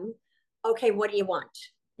system, okay, what do you want?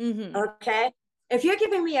 Mm-hmm. Okay. If you're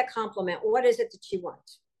giving me a compliment, what is it that you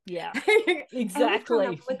want? Yeah,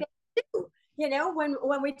 exactly.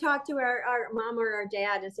 When we talk to our mom or our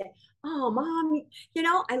dad and say, "Oh, Mom,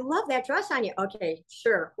 I love that dress on you." "Okay,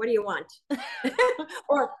 sure. What do you want?"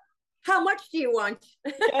 Or, "How much do you want?"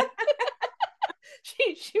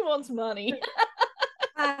 She wants money.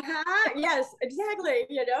 Yes, exactly.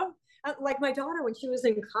 Like my daughter, when she was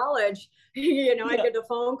in college, I get a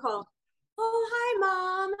phone call. "Oh, hi,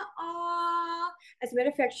 Mom. As a matter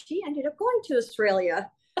of fact, she ended up going to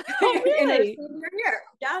Australia." Oh, really? In her senior year.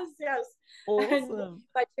 Yes. Awesome.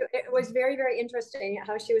 But it was very, very interesting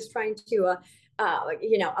how she was trying to,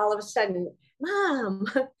 all of a sudden, "Mom,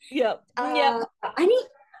 Yep. I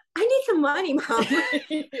need some money, Mom."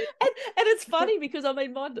 And it's funny because my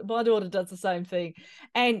daughter does the same thing,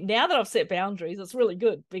 and now that I've set boundaries, it's really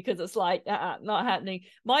good, because it's like, not happening.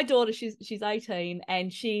 My daughter, she's 18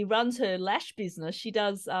 and she runs her lash business. She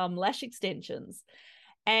does lash extensions,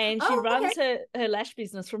 and she runs her lash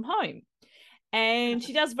business from home, and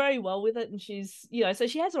she does very well with it. And she's, so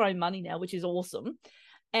she has her own money now, which is awesome.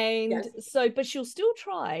 And so, but she'll still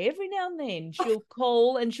try every now and then. She'll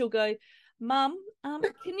call and she'll go, "Mum,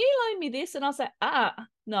 can you loan me this?" And I'll say,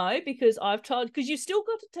 no, because you've still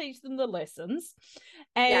got to teach them the lessons.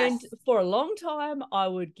 And for a long time, I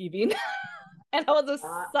would give in. And I was a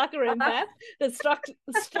sucker empath that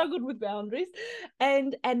struggled with boundaries.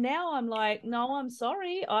 And now I'm like, "No, I'm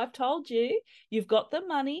sorry. I've told you, you've got the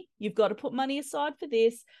money. You've got to put money aside for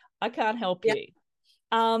this. I can't help you."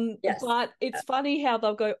 But it's funny how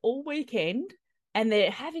they'll go all weekend and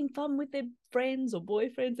they're having fun with their friends or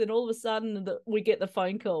boyfriends, and all of a sudden we get the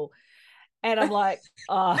phone call, and I'm like,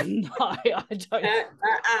 oh no, I don't.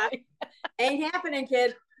 Ain't happening,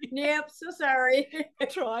 kid. Nope, so sorry. Good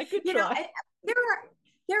try.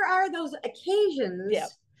 There are those occasions, yeah.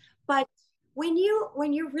 But when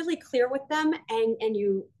you're really clear with them, and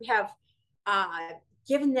you have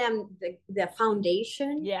given them the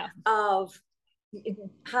foundation of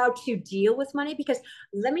how to deal with money, because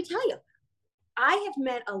let me tell you, I have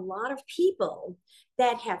met a lot of people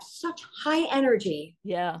that have such high energy,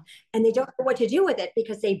 and they don't know what to do with it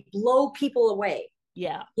because they blow people away.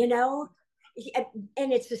 Yeah. You know,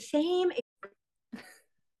 and it's the same.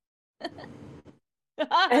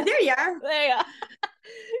 There you are. There you are.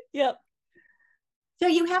 Yep. So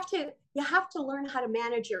you have to learn how to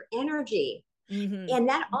manage your energy. And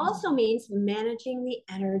that also means managing the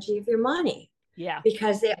energy of your money. Yeah.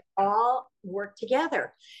 Because they all work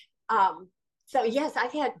together. So yes,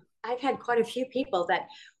 I've had quite a few people that,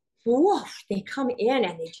 woof, they come in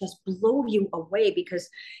and they just blow you away because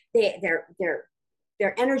their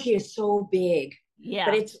energy is so big. Yeah.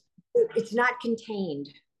 But it's not contained.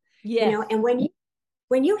 Yeah. You know, and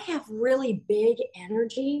when you have really big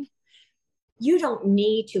energy, you don't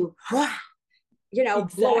need to, blow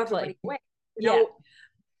everybody away.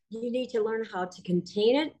 You need to learn how to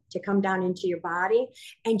contain it, to come down into your body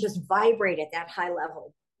and just vibrate at that high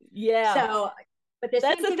level. Yeah. So, but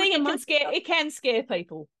that's the thing. It can scare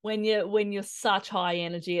people when you're such high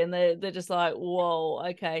energy, and they're just like, whoa,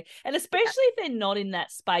 okay. And especially if they're not in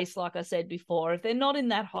that space, like I said before, if they're not in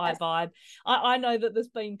that high vibe. I know that there's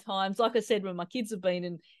been times, like I said, when my kids have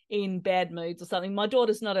been in bad moods or something. My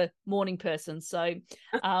daughter's not a morning person, so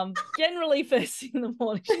generally first thing in the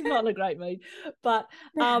morning she's not in a great mood. But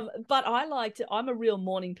I like to. I'm a real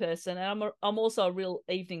morning person, and I'm also a real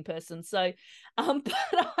evening person. So, but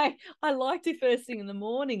I like to first thing in the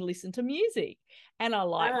morning listen to music, and I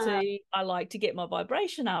like to get my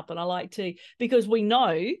vibration up, and I like to, because we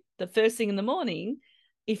know that first thing in the morning,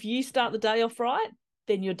 if you start the day off right,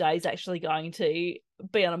 then your day's actually going to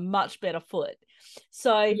be on a much better foot.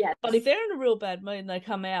 So, but if they're in a real bad mood and they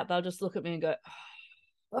come out, they'll just look at me and go,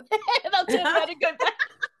 oh. And they'll turn around and go back.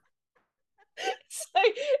 So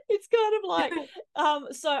it's kind of like,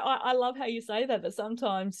 so I love how you say that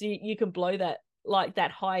sometimes you can blow that, like that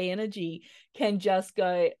high energy can just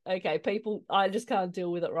go, okay, people, I just can't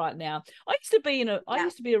deal with it right now. I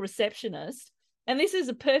used to be a receptionist. And this is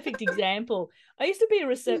a perfect example. I used to be a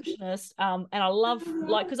receptionist, and I love,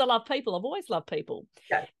 because I love people. I've always loved people.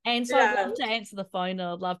 And so I'd love to answer the phone, and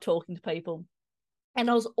I'd love talking to people. And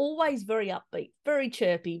I was always very upbeat, very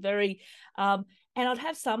chirpy, very, and I'd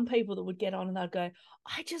have some people that would get on and they'd go,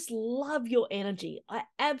 I just love your energy. I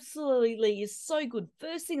absolutely, is so good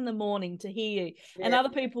first thing in the morning to hear you. And other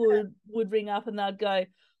people would ring up and they'd go,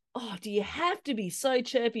 oh, do you have to be so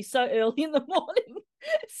chirpy so early in the morning?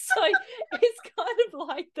 So it's kind of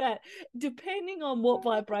like that, depending on what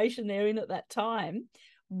vibration they're in at that time,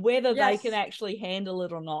 whether they can actually handle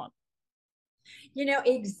it or not. You know,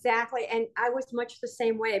 exactly. And I was much the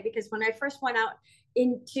same way, because when I first went out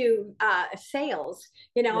into sales,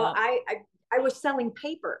 I was selling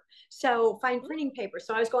paper, so fine printing paper.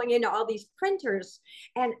 So I was going into all these printers,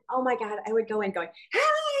 and oh my God, I would go in going, hi,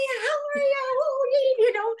 how are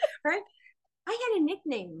you? Right? I had a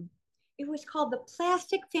nickname. It was called the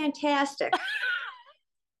Plastic Fantastic,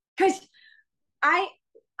 because I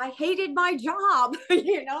hated my job, I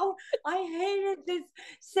hated this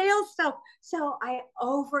sales stuff. So I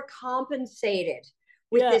overcompensated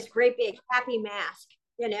with this great big happy mask,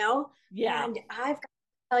 and I've got to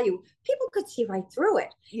tell you, people could see right through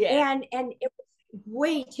it. And it was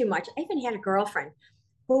way too much. I even had a girlfriend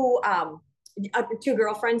who, two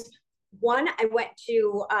girlfriends. One I went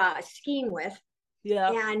to skiing with,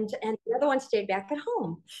 and the other one stayed back at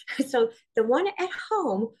home. So the one at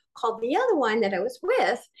home called the other one that I was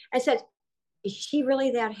with and said, is she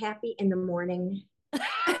really that happy in the morning?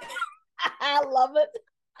 I love it.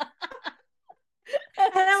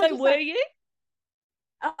 So were you?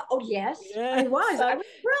 Oh yes, I was. I was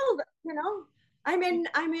thrilled. I'm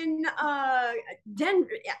in Denver,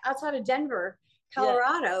 outside of Denver,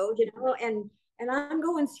 Colorado. And I'm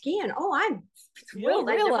going skiing. Oh, I'm thrilled.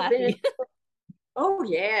 You're real happy. Oh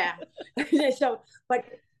yeah. So, but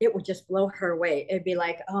it would just blow her away. It'd be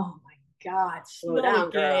like, oh my God, slow down,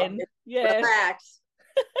 again. girl. Yeah. Relax.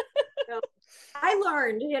 So I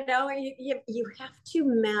learned, you have to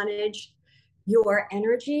manage your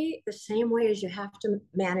energy the same way as you have to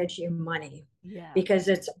manage your money. Because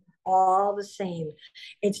it's all the same.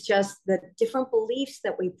 It's just the different beliefs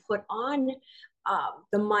that we put on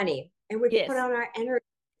the money, and we put on our energy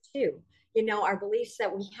too. our beliefs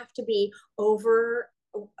that we have to be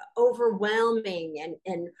overwhelming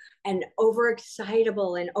and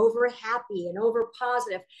overexcitable and over happy and over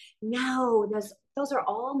positive. No, those are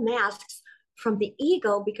all masks from the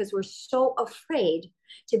ego, because we're so afraid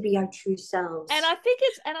to be our true selves. And I think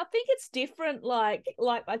it's different. Like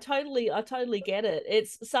I totally get it.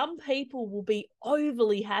 It's, some people will be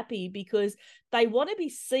overly happy because they want to be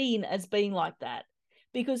seen as being like that,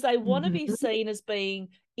 because they want to be seen as being,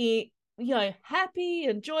 happy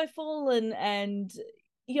and joyful and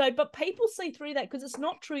but people see through that, because it's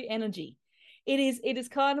not true energy. It is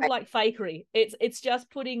kind of like fakery. It's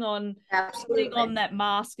just putting on that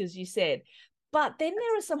mask, as you said. But then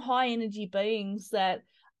there are some high energy beings that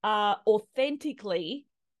are authentically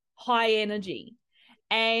high energy.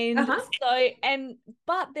 And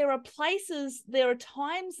but there are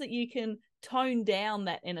times that you can tone down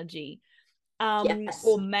that energy,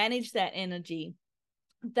 or manage that energy,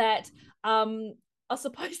 that I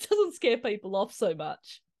suppose doesn't scare people off so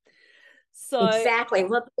much. So exactly.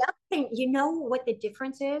 Well, the other thing, what the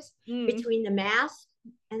difference is between the mask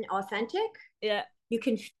and authentic? Yeah. You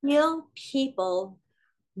can feel people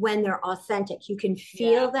when they're authentic. You can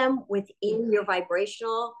feel them within your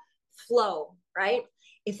vibrational flow, right?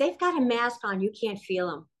 If they've got a mask on, you can't feel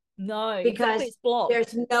them. No, because it's blocked.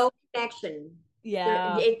 There's no connection.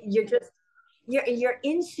 Yeah. Your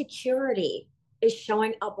insecurity is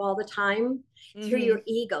showing up all the time through your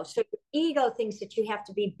ego. So your ego thinks that you have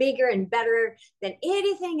to be bigger and better than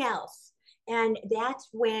anything else. And that's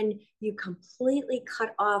when you completely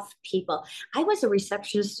cut off people. I was a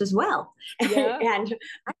receptionist as well. Yeah. And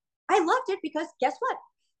I loved it, because guess what?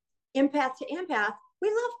 Empath to empath, we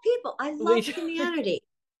love people. I love humanity.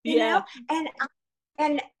 You know?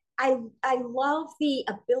 And I love the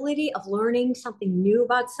ability of learning something new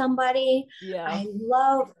about somebody. Yeah. I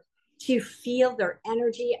love to feel their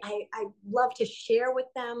energy. I love to share with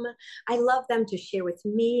them. I love them to share with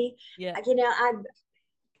me. Yeah.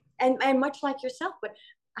 And much like yourself, but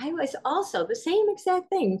I was also the same exact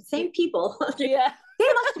thing, same people. Yeah. We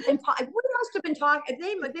must have been talking.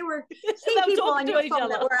 They were same people on your phone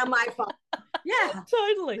that were on my phone. Yeah,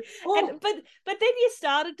 totally. Oh. But then you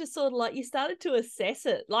started to assess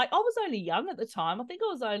it. Like, I was only young at the time. I think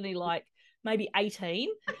I was only like maybe 18.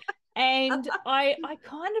 And I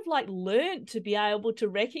kind of like learned to be able to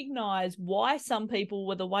recognize why some people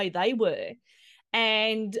were the way they were.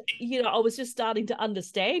 And, I was just starting to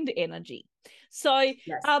understand energy. So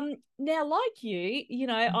now, like you,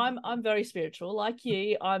 I'm very spiritual. Like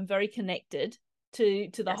you, I'm very connected to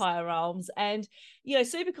the higher realms. And,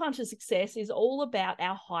 superconscious success is all about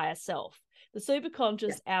our higher self. The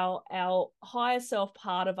superconscious, our higher self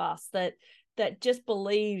part of us that just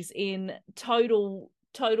believes in total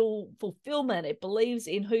fulfillment. It believes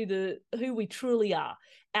in who we truly are,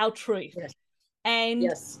 our truth. Yes.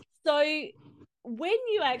 And so when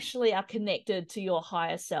you actually are connected to your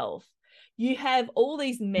higher self, you have all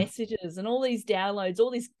these messages and all these downloads, all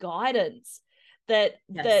this guidance that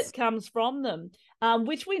comes from them,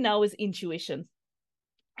 which we know as intuition.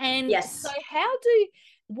 And so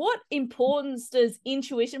what importance does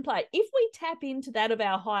intuition play? If we tap into that of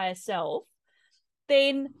our higher self,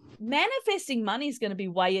 then manifesting money is going to be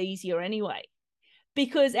way easier anyway,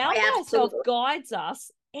 because our higher self guides us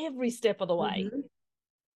every step of the way.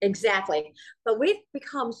 Exactly. But we've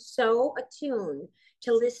become so attuned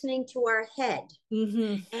to listening to our head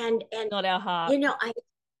and not our heart. Not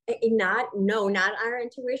our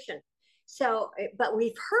intuition. So, but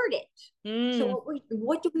we've heard it. So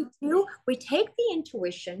what do? We take the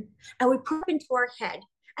intuition and we put it into our head,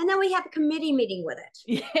 and then we have a committee meeting with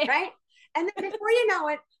it. Right? And then before you know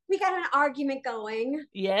it, we got an argument going.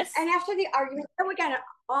 Yes. And after the argument, then we got an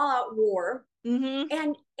all-out war.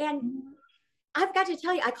 And I've got to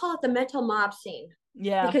tell you, I call it the mental mob scene.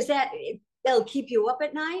 Yeah. Because it'll keep you up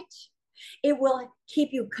at night. It will keep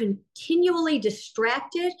you continually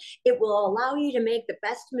distracted. It will allow you to make the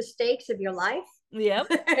best mistakes of your life. Yeah.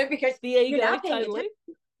 Because the ego, totally.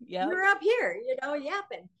 Yeah. You're up here,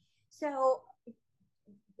 yapping. So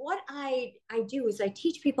what I do is I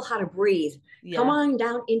teach people how to breathe. Yeah. Come on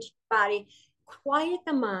down into your body, quiet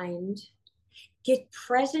the mind, get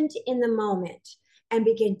present in the moment, and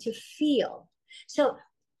begin to feel. So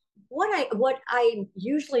what I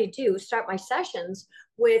usually do, start my sessions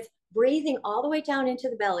with breathing all the way down into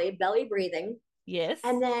the belly breathing. Yes.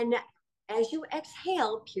 And then as you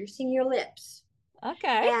exhale, piercing your lips.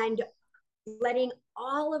 Okay. And letting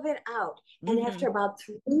all of it out. And after about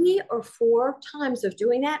 3 or 4 times of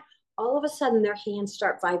doing that, all of a sudden their hands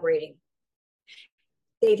start vibrating.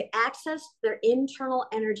 They've accessed their internal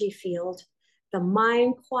energy field. The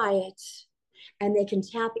mind quiets. and they can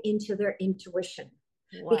tap into their intuition.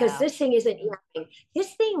 Wow. Because this thing isn't yapping.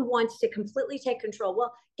 This thing wants to completely take control.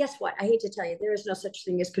 Well, guess what? I hate to tell you, there is no such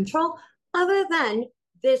thing as control other than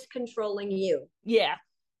this controlling you. Yeah,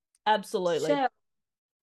 absolutely. So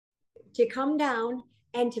to come down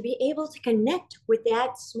and to be able to connect with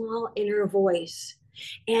that small inner voice.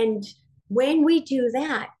 And when we do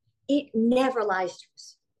that, it never lies to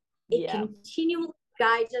us. It continually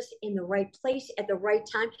guides us in the right place at the right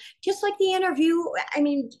time. Just like the interview. I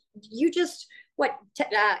mean, you just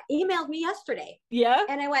emailed me yesterday. Yeah.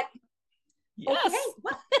 And I went, yes. Okay,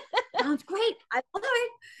 well, sounds great. I love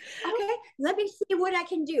it. Okay, let me see what I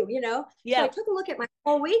can do, So I took a look at my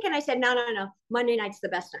whole week and I said, no. Monday night's the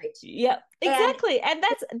best night. Yeah, exactly. And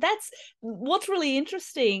that's what's really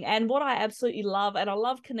interesting and what I absolutely love. And I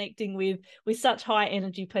love connecting with such high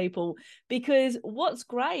energy people, because what's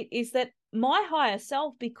great is that my higher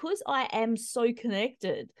self, because I am so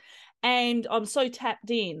connected and I'm so tapped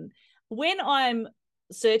in, when I'm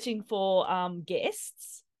searching for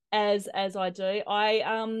guests, as I do,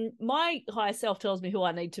 my higher self tells me who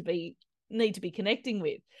I need to be connecting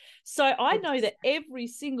with. So I know that every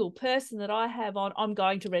single person that I have on, I'm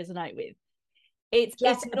going to resonate with. It's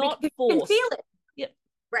not forced. You can feel it. Yep.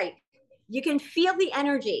 Right. You can feel the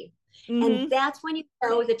energy. And that's when you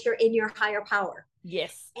know that you're in your higher power.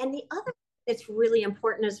 Yes. And the other thing that's really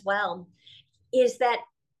important as well is that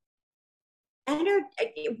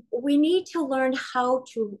we need to learn how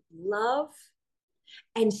to love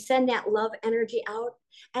and send that love energy out,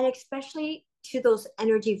 and especially to those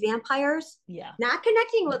energy vampires. Yeah. Not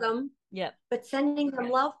connecting with them. Yeah. But sending them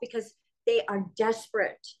love, because they are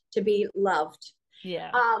desperate to be loved.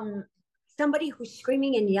 Yeah. Somebody who's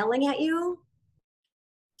screaming and yelling at you,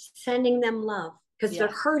 sending them love, because they're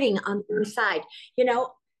hurting on the inside.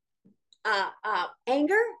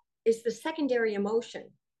 Anger is the secondary emotion.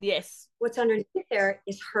 Yes. What's underneath there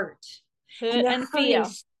is hurt and fear.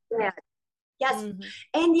 Yes.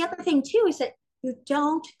 And the other thing too is that you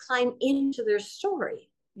don't climb into their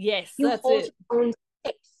story. Yes, you that's hold it. your own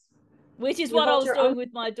space. Which is what I was doing with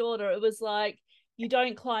my daughter. It was like, you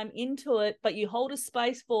don't climb into it, but you hold a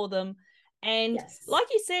space for them. And like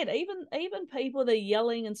you said, even people that are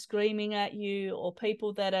yelling and screaming at you, or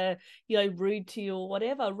people that are, rude to you or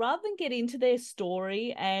whatever, rather than get into their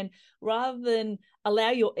story and rather than allow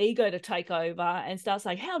your ego to take over and start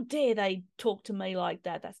saying, how dare they talk to me like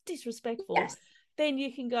that? That's disrespectful. Then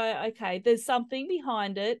you can go, okay, there's something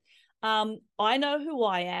behind it. I know who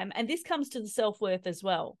I am. And this comes to the self-worth as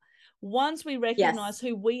well. Once we recognize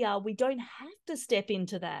who we are, we don't have to step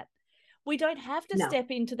into that. We don't have to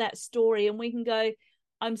step into that story, and we can go,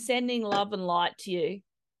 I'm sending love and light to you.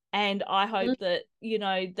 And I hope that,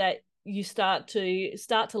 that you start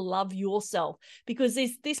to love yourself, because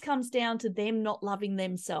this comes down to them not loving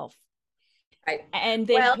themselves. Right. And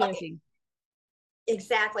they're hurting.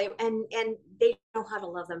 Exactly. And they know how to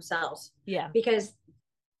love themselves. Yeah. Because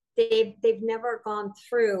they've never gone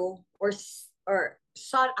through or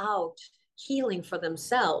sought out healing for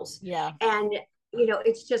themselves. Yeah. And,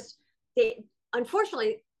 it's just,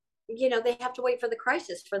 unfortunately, they have to wait for the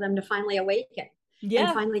crisis for them to finally awaken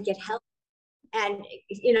and finally get help. And,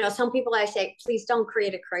 some people, I say, please don't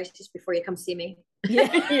create a crisis before you come see me.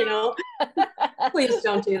 Yeah. Please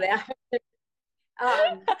don't do that.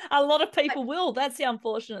 A lot of people will. That's the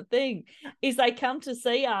unfortunate thing, is they come to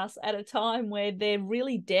see us at a time where they're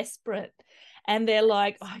really desperate. And they're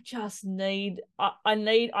like, I just need,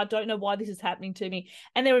 I don't know why this is happening to me.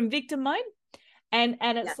 And they're in victim mode. And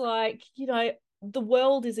it's like, the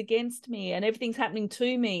world is against me and everything's happening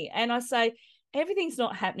to me. And I say, everything's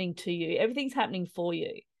not happening to you. Everything's happening for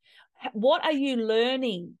you. What are you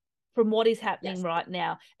learning from what is happening right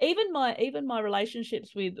now? Even my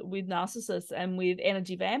relationships with narcissists and with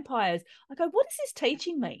energy vampires, I go, what is this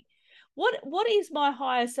teaching me? What is my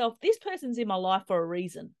higher self? This person's in my life for a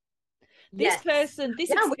reason. This experience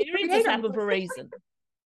has happened for a reason.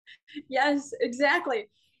 Yes, exactly.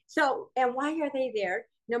 So, and why are they there?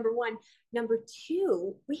 Number one. Number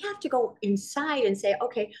two, we have to go inside and say,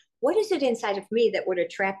 okay, what is it inside of me that would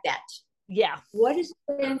attract that? Yeah. What is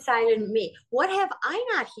inside of me? What have I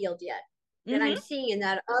not healed yet that I'm seeing in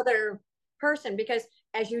that other person? Because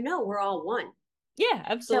as you know, we're all one. Yeah,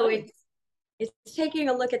 absolutely. So it's taking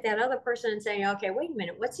a look at that other person and saying, okay, wait a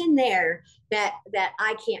minute, what's in there that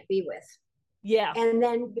I can't be with? Yeah. And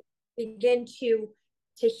then begin to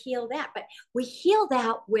heal that. But we heal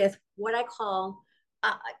that with what I call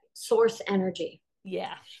source energy.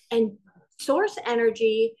 Yeah. And source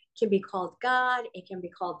energy can be called God. It can be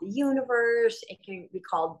called the universe. It can be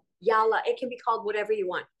called Yalla. It can be called whatever you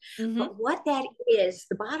want. But what that is,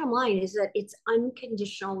 the bottom line is that it's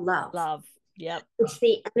unconditional love. Love. Yep. It's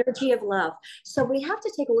the energy of love. So we have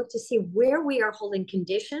to take a look to see where we are holding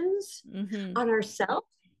conditions on ourselves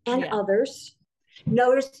and others.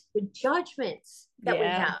 Notice the judgments that we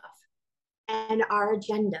have and our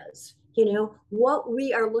agendas, what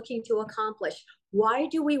we are looking to accomplish. Why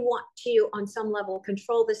do we want to, on some level,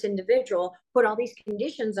 control this individual, put all these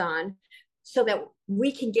conditions on so that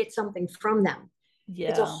we can get something from them? Yeah.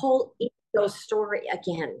 It's a whole ego story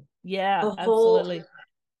again. Yeah, absolutely.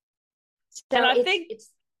 So and I think it's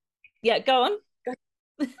go on.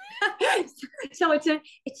 So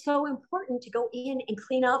it's so important to go in and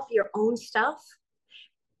clean up your own stuff.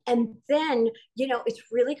 And then, it's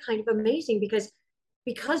really kind of amazing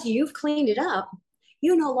because you've cleaned it up,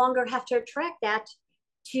 you no longer have to attract that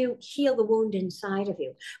to heal the wound inside of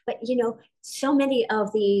you. But, so many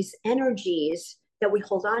of these energies that we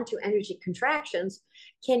hold on to, energy contractions,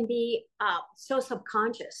 can be so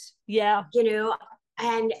subconscious. Yeah.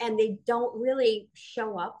 And they don't really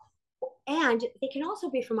show up. And they can also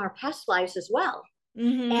be from our past lives as well.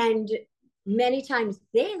 Mm-hmm. And many times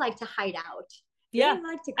they like to hide out. Yeah,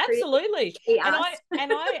 like to absolutely. Chaos.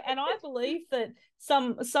 And I believe that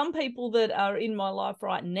some people that are in my life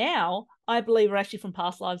right now, I believe are actually from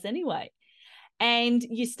past lives anyway. And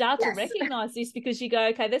you start to recognize this because you go,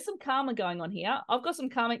 okay, there's some karma going on here. I've got some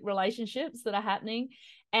karmic relationships that are happening,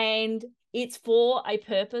 and it's for a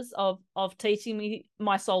purpose of teaching me,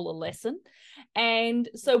 my soul, a lesson. And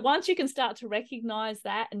so once you can start to recognize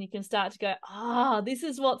that, and you can start to go, this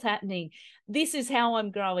is what's happening. This is how I'm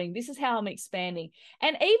growing. This is how I'm expanding.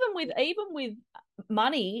 And even with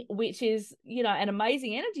money, which is, an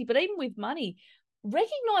amazing energy, but even with money,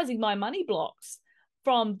 recognizing my money blocks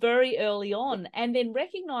from very early on, and then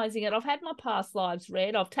recognizing it. I've had my past lives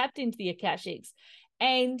read. I've tapped into the Akashics,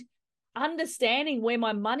 and understanding where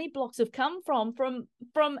my money blocks have come from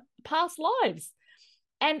past lives.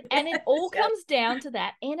 And it all comes down to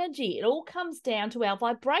that energy. It all comes down to our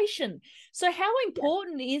vibration. So how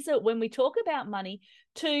important is it when we talk about money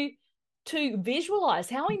to visualize?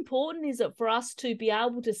 How important is it for us to be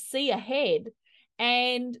able to see ahead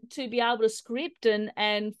and to be able to script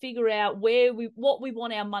and figure out what we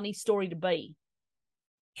want our money story to be?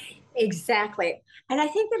 Exactly. And I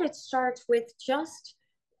think that it starts with just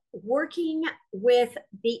working with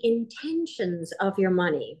the intentions of your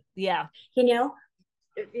money. Yeah.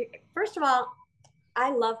 First of all,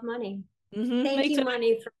 I love money. Mm-hmm. Thank you,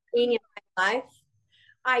 money, for being in my life.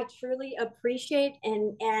 I truly appreciate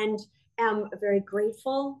and am very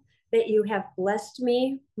grateful that you have blessed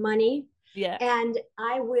me, money. Yeah. And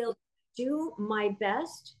I will do my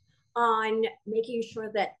best on making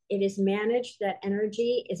sure that it is managed, that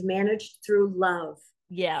energy is managed through love.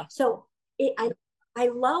 Yeah. So I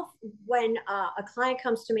love when a client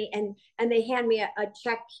comes to me and they hand me a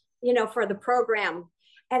check, for the program,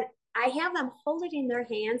 and I have them hold it in their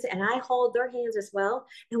hands, and I hold their hands as well,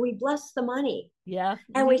 and we bless the money. Yeah.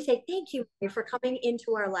 And we say, thank you for coming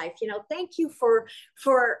into our life. Thank you for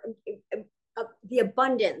the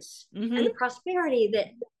abundance and the prosperity that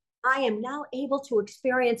I am now able to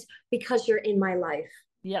experience because you're in my life.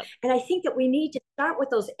 Yep. And I think that we need to start with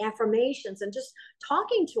those affirmations and just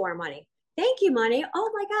talking to our money. Thank you, money.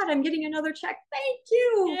 Oh my God, I'm getting another check. Thank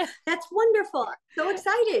you. Yeah. That's wonderful. I'm so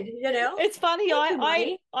excited, It's funny.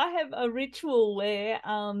 I have a ritual where,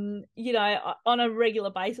 on a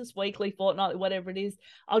regular basis, weekly, fortnightly, whatever it is,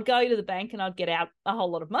 I'll go to the bank and I'll get out a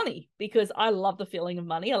whole lot of money because I love the feeling of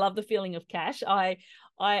money. I love the feeling of cash. I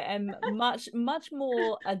am much, much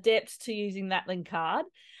more adept to using that than card,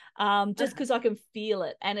 just because I can feel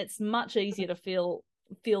it, and it's much easier to feel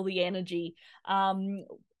the energy.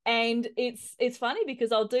 And it's funny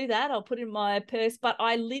because I'll do that. I'll put it in my purse, but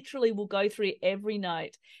I literally will go through every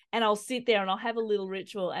note, and I'll sit there and I'll have a little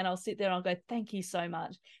ritual, and I'll sit there and I'll go, thank you so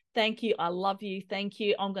much. Thank you. I love you. Thank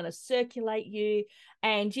you. I'm going to circulate you.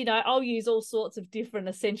 And, I'll use all sorts of different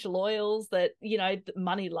essential oils that, that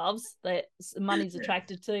money loves, that money's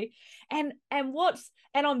attracted to. And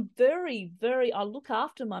I'm very, very, I look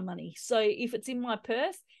after my money. So if it's in my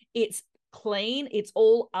purse, it's clean, it's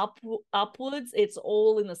all upwards, it's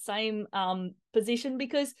all in the same position,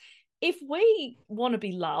 because if we want to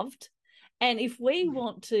be loved, and if we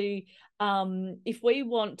want to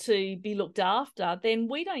be looked after, then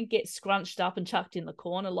we don't get scrunched up and chucked in the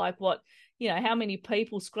corner like how many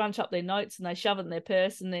people scrunch up their notes and they shove it in their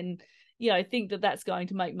purse and then think that that's going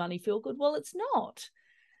to make money feel good. Well, it's not.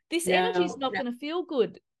 This energy is not going to feel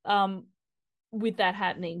good with that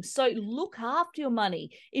happening. So look after your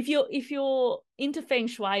money. If you're into feng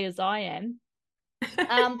shui as I am,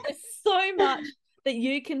 there's so much that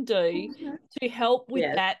you can do to help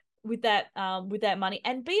with that money,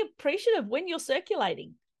 and be appreciative when you're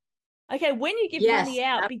circulating. Okay, when you give money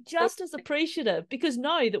out, be just as appreciative, because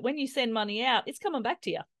know that when you send money out, it's coming back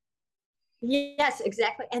to you. Yes,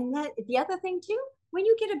 exactly. And then the other thing too, when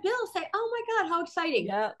you get a bill, say, "Oh my God, how exciting!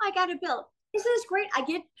 Yeah. I got a bill. Isn't this great?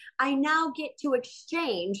 I now get to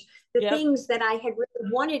exchange the Yep. things that I had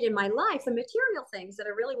really wanted in my life, the material things that I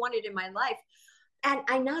really wanted in my life. And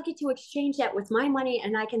I now get to exchange that with my money,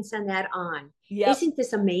 and I can send that on. Yep. Isn't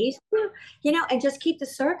this amazing? You know, and just keep the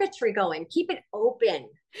circuitry going, keep it open.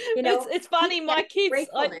 You know, it's funny. My kids,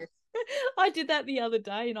 I did that the other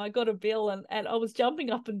day, and I got a bill, and I was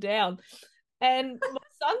jumping up and down, and my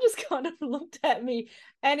son just kind of looked at me,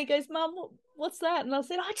 and he goes, "Mum, what's that?" And I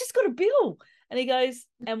said, "I just got a bill." And he goes,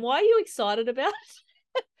 "And why are you excited about it?"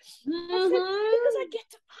 I said, "Because I get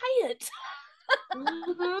to pay it."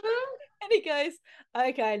 And he goes,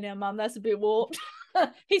 "Okay, now, Mum, that's a bit warped."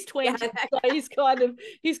 He's 20, so he's kind of,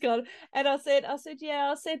 and I said, yeah,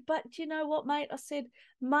 I said, but do you know what, mate? I said,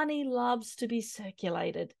 money loves to be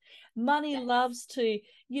circulated. Money loves to,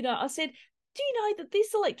 I said, do you know that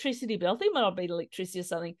this electricity bill, I think it might be electricity or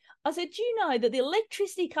something. I said, do you know that the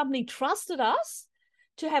electricity company trusted us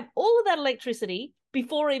to have all of that electricity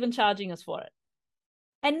before even charging us for it?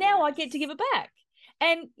 And now I get to give it back.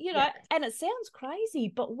 And, and it sounds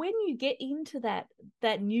crazy, but when you get into that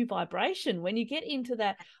new vibration, when you get into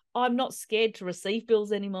that, I'm not scared to receive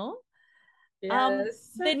bills anymore.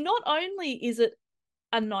 Then not only is it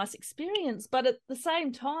a nice experience, but at the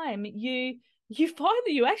same time, you find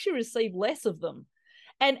that you actually receive less of them.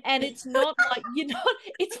 And it's not like,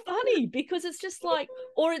 it's funny because it's just like,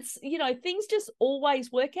 or it's, things just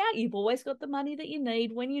always work out. You've always got the money that you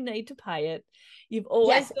need when you need to pay it. You've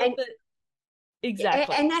always got the...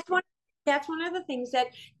 Exactly. And that's one of the things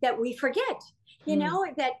that we forget,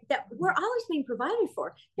 that we're always being provided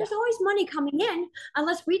for. There's always money coming in,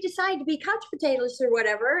 unless we decide to be couch potatoes or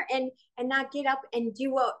whatever, and not get up and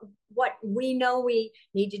do what we know we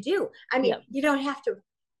need to do. I mean, you don't have to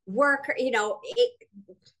work,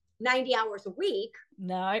 90 hours a week.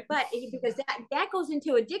 No. But because that goes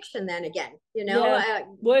into addiction then again,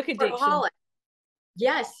 work addiction.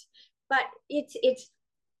 Yes. But it's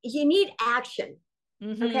you need action.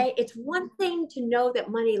 Okay. It's one thing to know that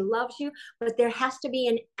money loves you, but there has to be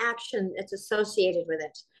an action that's associated with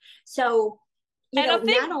it. So, not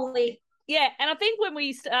only. Yeah. And I think when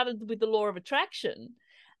we started with the law of attraction,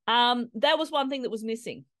 that was one thing that was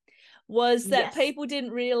missing, was that people didn't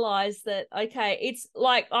realize that, okay, it's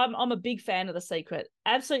like, I'm a big fan of The Secret.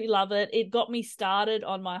 Absolutely love it. It got me started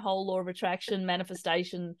on my whole law of attraction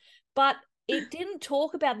manifestation, but it didn't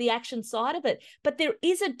talk about the action side of it. But there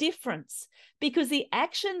is a difference, because the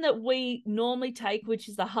action that we normally take, which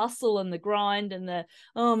is the hustle and the grind and the,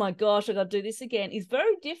 oh my gosh, I got to do this again, is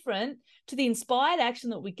very different to the inspired action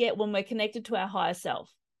that we get when we're connected to our higher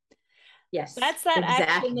self. Yes. That's that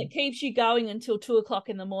action that keeps you going until 2:00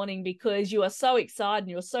 in the morning, because you are so excited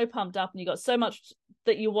and you're so pumped up and you got so much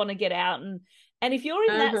that you want to get out. And if you're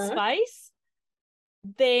in that space,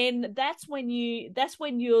 then that's when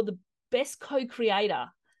you're the best co-creator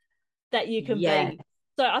that you can be.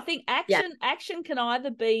 So I think action can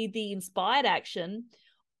either be the inspired action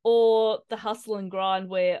or the hustle and grind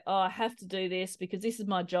where, I have to do this because this is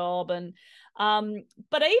my job. And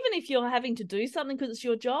but even if you're having to do something because it's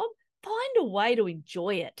your job, find a way to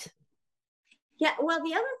enjoy it. Yeah, well,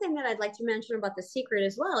 the other thing that I'd like to mention about The Secret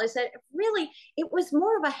as well is that really it was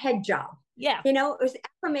more of a head job. Yeah. It was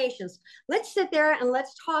affirmations. Let's sit there and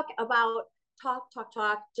let's talk about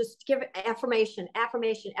talk, just give affirmation.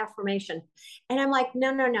 And I'm like,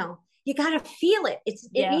 no. You got to feel it.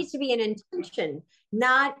 It needs to be an intention,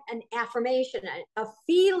 not an affirmation, a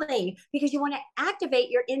feeling, because you want to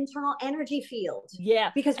activate your internal energy field.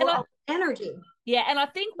 Yeah. Because we're all energy. Yeah. And I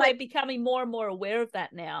think we're becoming more and more aware of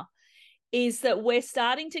that now, is that we're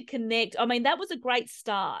starting to connect. I mean, that was a great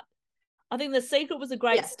start. I think The Secret was a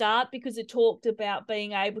great start because it talked about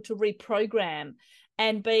being able to reprogram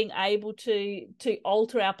and being able to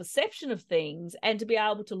alter our perception of things, and to be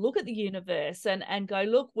able to look at the universe and go,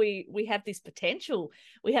 look, we have this potential.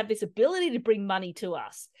 We have this ability to bring money to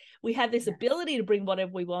us. We have this ability to bring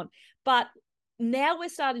whatever we want. But now we're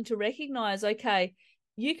starting to recognize, okay,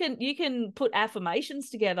 you can put affirmations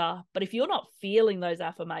together, but if you're not feeling those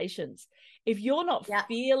affirmations, if you're not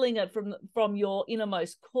feeling it from your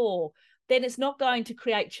innermost core, then it's not going to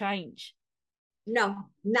create change. No,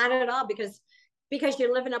 not at all, because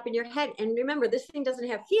you're living up in your head. And remember, this thing doesn't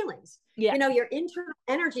have feelings. Yeah. Your internal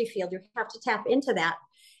energy field, you have to tap into that.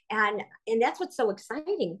 And that's what's so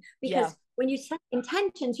exciting, because when you set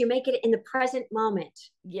intentions, you make it in the present moment.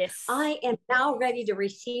 Yes. I am now ready to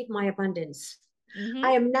receive my abundance.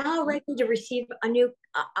 I am now ready to receive a new,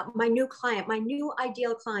 my new client, my new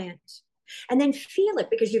ideal client. And then feel it,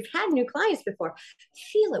 because you've had new clients before.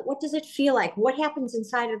 Feel it. What does it feel like? What happens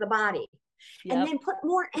inside of the body? Yep. And then put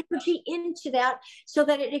more energy into that so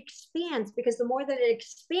that it expands, because the more that it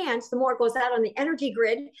expands, the more it goes out on the energy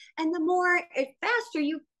grid, and the more faster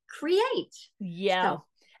you create. Yeah. So.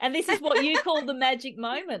 And this is what you call the magic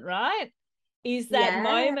moment, right? Is that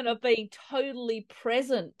moment of being totally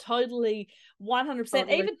present, totally 100%.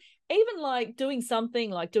 Totally. Even like doing something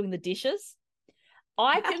like doing the dishes.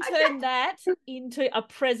 I can turn that into a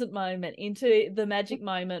present moment, into the magic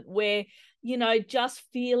moment where, you know, just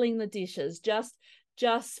feeling the dishes, just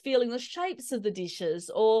feeling the shapes of the dishes,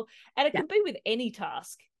 and it can be with any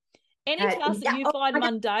task. Any task that you find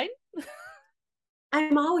mundane.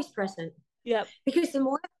 I'm always present. Yeah. Because the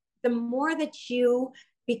more that you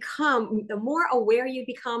become, the more aware you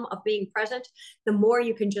become of being present, the more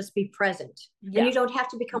you can just be present. Yeah. And you don't have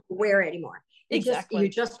to become aware anymore. You're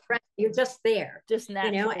just there. Just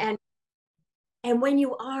naturally. You know, and when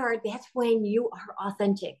you are, that's when you are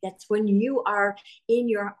authentic. That's when you are in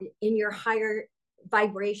your higher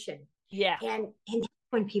vibration. Yeah. And that's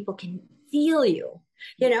when people can feel you,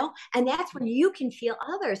 you know, and that's when you can feel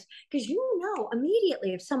others, because you know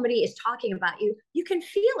immediately if somebody is talking about you, you can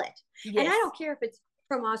feel it. Yes. And I don't care if it's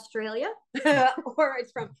from Australia or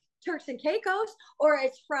it's from Turks and Caicos or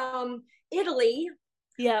it's from Italy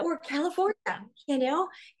or California, you know,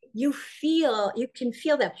 you can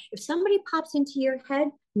feel them. If somebody pops into your head,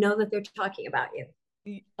 know that they're talking about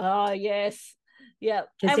you. Oh, yes. Yeah.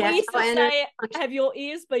 And we used to say, have your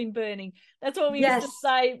ears been burning? That's what we used to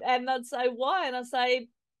say. And they'd say, why? And I'd say,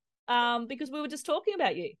 because we were just talking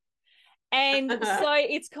about you. And so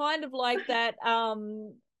it's kind of like that,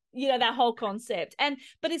 you know, that whole concept.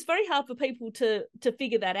 But it's very hard for people to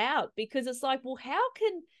figure that out, because it's like, well, how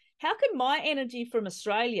can my energy from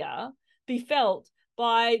Australia be felt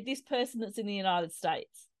by this person that's in the United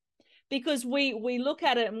States? Because we look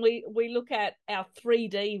at it and we look at our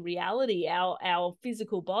 3D reality, our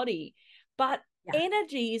physical body, but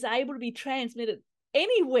energy is able to be transmitted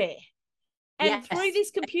anywhere. And through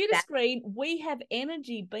this computer screen, we have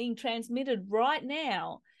energy being transmitted right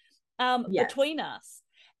now between us.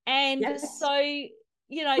 And so,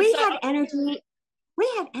 you know, we had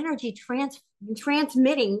energy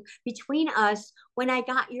transmitting between us when I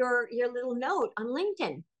got your little note on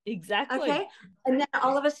LinkedIn. Exactly. Okay. And then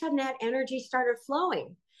all of a sudden that energy started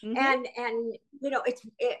flowing. Mm-hmm. And you know,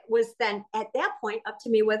 it was then at that point up to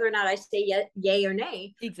me whether or not I say yay or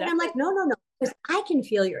nay. Exactly. And I'm like, no, because I can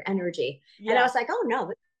feel your energy. Yeah. And I was like, oh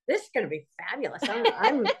no, this is going to be fabulous.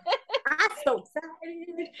 I'm so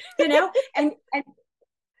excited, you know, and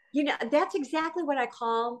you know, that's exactly what I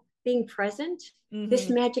call being present, this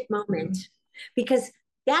magic moment, because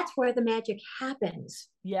that's where the magic happens.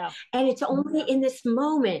 Yeah. And it's only in this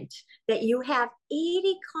moment that you have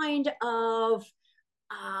any kind of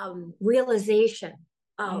realization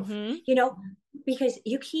of, you know, because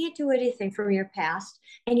you can't do anything from your past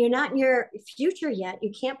and you're not in your future yet.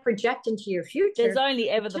 You can't project into your future. There's only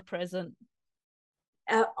ever the present.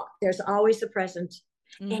 There's always the present.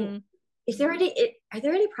 And are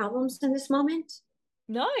there any problems in this moment?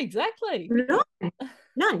 No, exactly.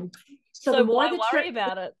 None. So the more why worry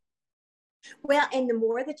about it? Well, and the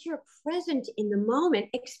more that you're present in the moment,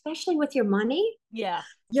 especially with your money,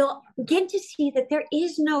 you'll begin to see that there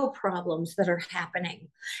is no problems that are happening.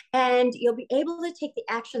 And you'll be able to take the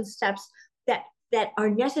action steps that are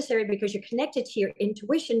necessary because you're connected to your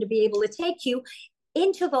intuition to be able to take you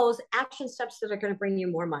into those action steps that are going to bring you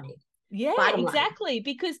more money. Yeah, exactly.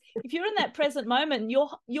 Because if you're in that present moment,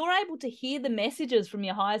 you're able to hear the messages from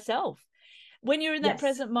your higher self. When you're in that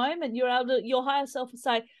present moment, you're able to, your higher self will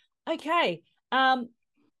say, okay,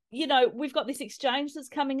 you know, we've got this exchange that's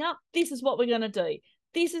coming up. This is what we're going to do.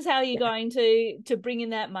 This is how you're going to bring in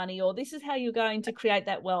that money, or this is how you're going to create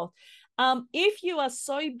that wealth. If you are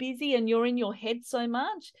so busy and you're in your head so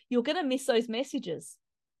much, you're going to miss those messages.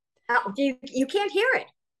 You can't hear it.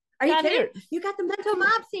 Are you kidding? You got the mental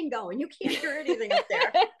mob scene going. You can't hear anything up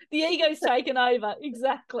there. The ego's taken over.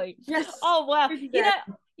 Exactly. Yes. Oh, wow.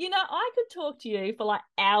 Exactly. You know, I could talk to you for like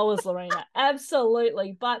hours, Laurina.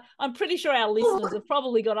 Absolutely. But I'm pretty sure our listeners have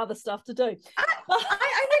probably got other stuff to do. I think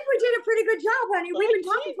we did a pretty good job, honey. We've been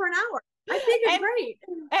talking for an hour. I think it's great.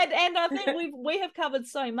 And I think we have covered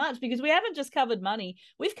so much, because we haven't just covered money.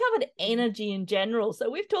 We've covered energy in general. So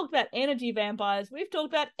we've talked about energy vampires. We've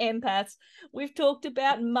talked about empaths. We've talked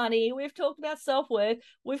about money. We've talked about self-worth.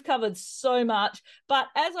 We've covered so much. But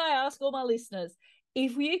as I ask all my listeners,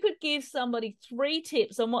 if you could give somebody 3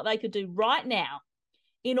 tips on what they could do right now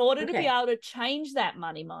in order to be Okay. able to change that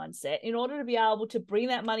money mindset, in order to be able to bring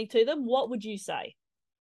that money to them, what would you say?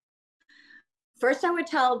 First, I would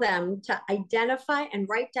tell them to identify and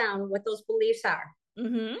write down what those beliefs are.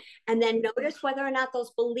 Mm-hmm. And then notice whether or not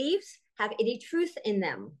those beliefs have any truth in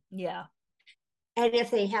them. Yeah. And if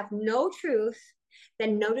they have no truth,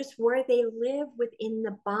 then notice where they live within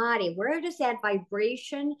the body. Where does that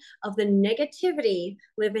vibration of the negativity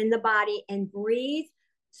live in the body? And breathe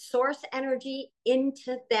source energy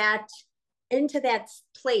into that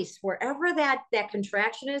place, wherever that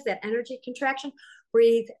contraction is, that energy contraction.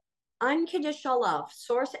 Breathe unconditional love,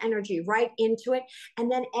 source energy right into it.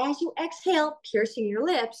 And then as you exhale, piercing your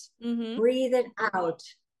lips, Mm-hmm. breathe it out.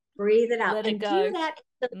 Breathe it out. Let it and go. do that.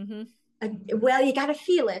 Mm-hmm. Well, you got to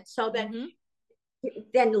feel it so that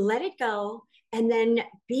then let it go, and then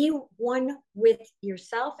be one with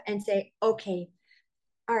yourself and say, okay,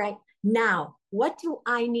 all right, now what do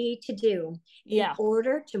I need to do in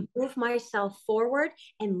order to move myself forward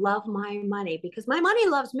and love my money? Because my money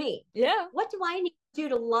loves me. Yeah. What do I need to do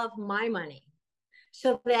to love my money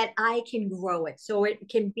so that I can grow it, so it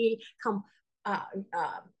can become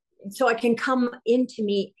so it can come into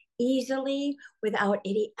me easily without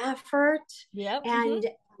any effort? Yep. And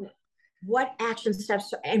what action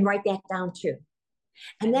steps, and write that down too.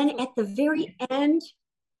 And then at the very end,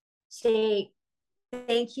 say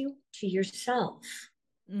thank you to yourself.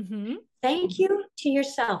 Mm-hmm. Thank you to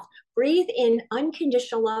yourself. Breathe in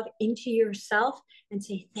unconditional love into yourself and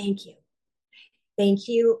say thank you. Thank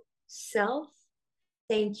you, self.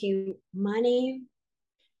 Thank you, money.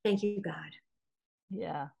 Thank you, God.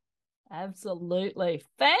 Yeah, absolutely.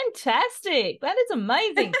 Fantastic. That is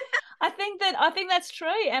amazing. I think that's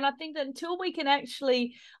true. And I think that until we can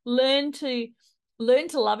actually learn to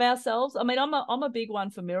love ourselves. I mean, I'm a big one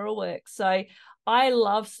for mirror work. So I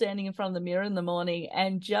love standing in front of the mirror in the morning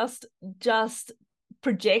and just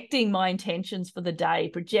projecting my intentions for the day,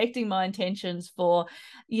 projecting my intentions for,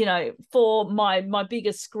 for my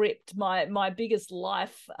biggest script, my biggest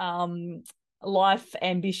life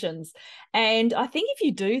ambitions. And I think if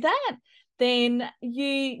you do that, then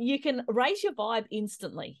you can raise your vibe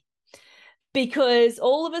instantly, because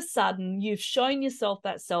all of a sudden you've shown yourself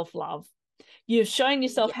that self-love. You've shown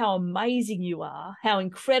yourself how amazing you are, how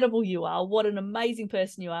incredible you are, what an amazing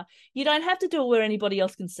person you are. You don't have to do it where anybody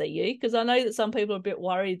else can see you, because I know that some people are a bit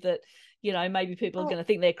worried that, maybe people are going to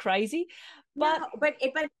think they're crazy. But no, but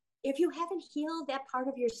if you haven't healed that part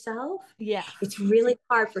of yourself, yeah, it's really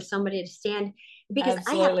hard for somebody to stand, because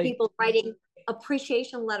absolutely. I have people writing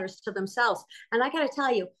appreciation letters to themselves, and I got to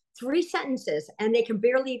tell you, 3 sentences and they can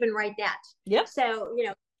barely even write that. Yep. So,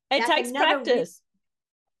 it takes practice.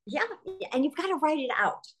 Yeah. And you've got to write it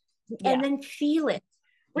out and then feel it.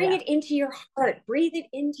 Bring it into your heart. Breathe it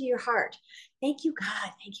into your heart. Thank you,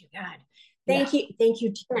 God. Thank you, God. Thank you. Thank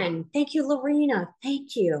you, Jen. Thank you, Laurina.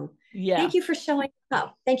 Thank you. Yeah. Thank you for showing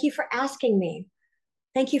up. Thank you for asking me.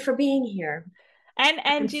 Thank you for being here. And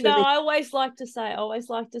I always like to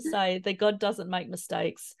say that God doesn't make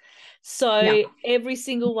mistakes. So every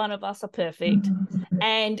single one of us are perfect.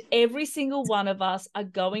 And every single one of us are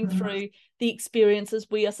going through the experiences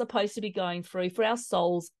we are supposed to be going through for our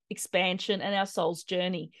soul's expansion and our soul's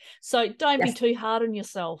journey. So don't be too hard on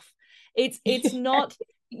yourself. It's not,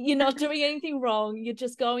 you're not doing anything wrong. You're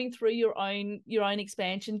just going through your own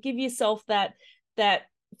expansion. Give yourself that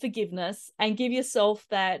forgiveness, and give yourself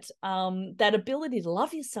that ability to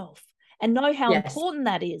love yourself and know how important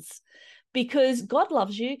that is, because God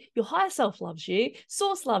loves you, your higher self loves you,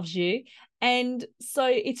 source loves you. And so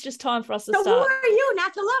it's just time for us to start. Who are you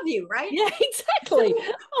not to love you, right? Yeah, exactly. I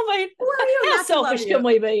mean, who are you how selfish can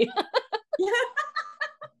we be?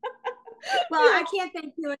 Well, I can't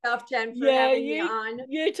thank you enough, Jen, for having me on.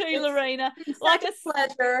 You too, Laurina. It's such a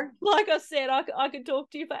pleasure. Like I said, I could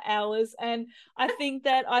talk to you for hours, and I think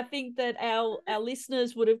that our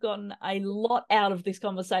listeners would have gotten a lot out of this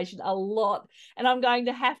conversation, a lot. And I'm going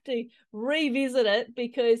to have to revisit it,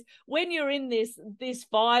 because when you're in this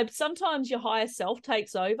vibe, sometimes your higher self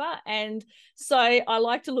takes over. And so I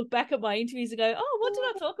like to look back at my interviews and go, oh, what did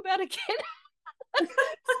I talk about again? So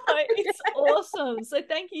it's awesome. So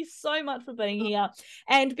thank you so much for being here.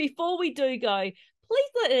 And before we do go, please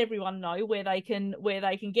let everyone know where they can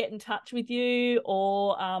get in touch with you,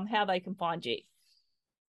 or how they can find you.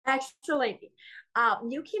 Excellent.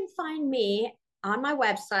 You can find me on my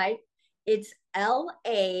website. It's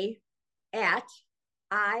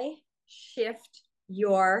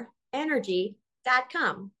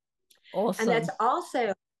LA@ishiftYourEnergy.com. Awesome. And that's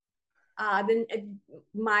also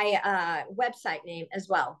my website name as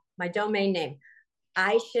well, my domain name,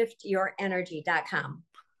 ishiftYourEnergy.com.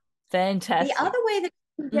 Fantastic. The other way that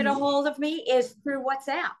get a hold of me is through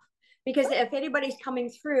WhatsApp. Because if anybody's coming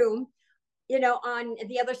through, on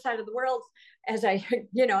the other side of the world, as I had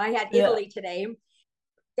Italy today,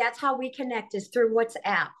 that's how we connect, is through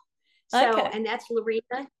WhatsApp. So, and that's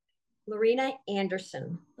Laurina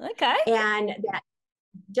Anderson. Okay. And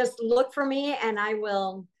just look for me and I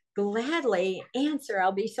will gladly answer.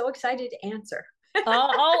 I'll be so excited to answer.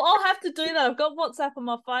 I'll have to do that. I've got WhatsApp on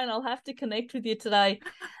my phone. I'll have to connect with you today.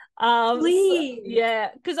 Please. So, yeah,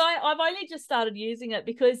 because I've only just started using it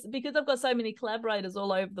because I've got so many collaborators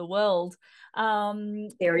all over the world.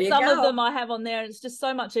 There you some go. of them I have on there, and it's just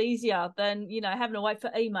so much easier than having to wait for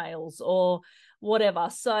emails or whatever.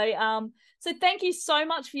 So thank you so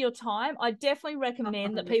much for your time. I definitely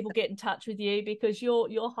recommend that people get in touch with you because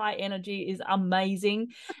your high energy is amazing,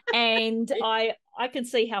 and I can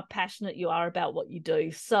see how passionate you are about what you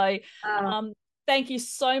do. So thank you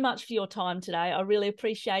so much for your time today. I really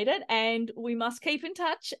appreciate it, and we must keep in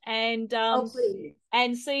touch and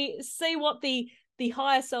and see what the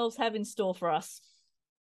higher selves have in store for us.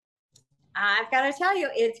 I've got to tell you,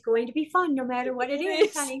 it's going to be fun no matter what it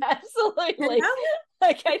is, honey. Absolutely.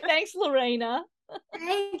 Okay, thanks, Laurina.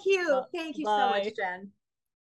 Thank you. Thank you so much, Jen.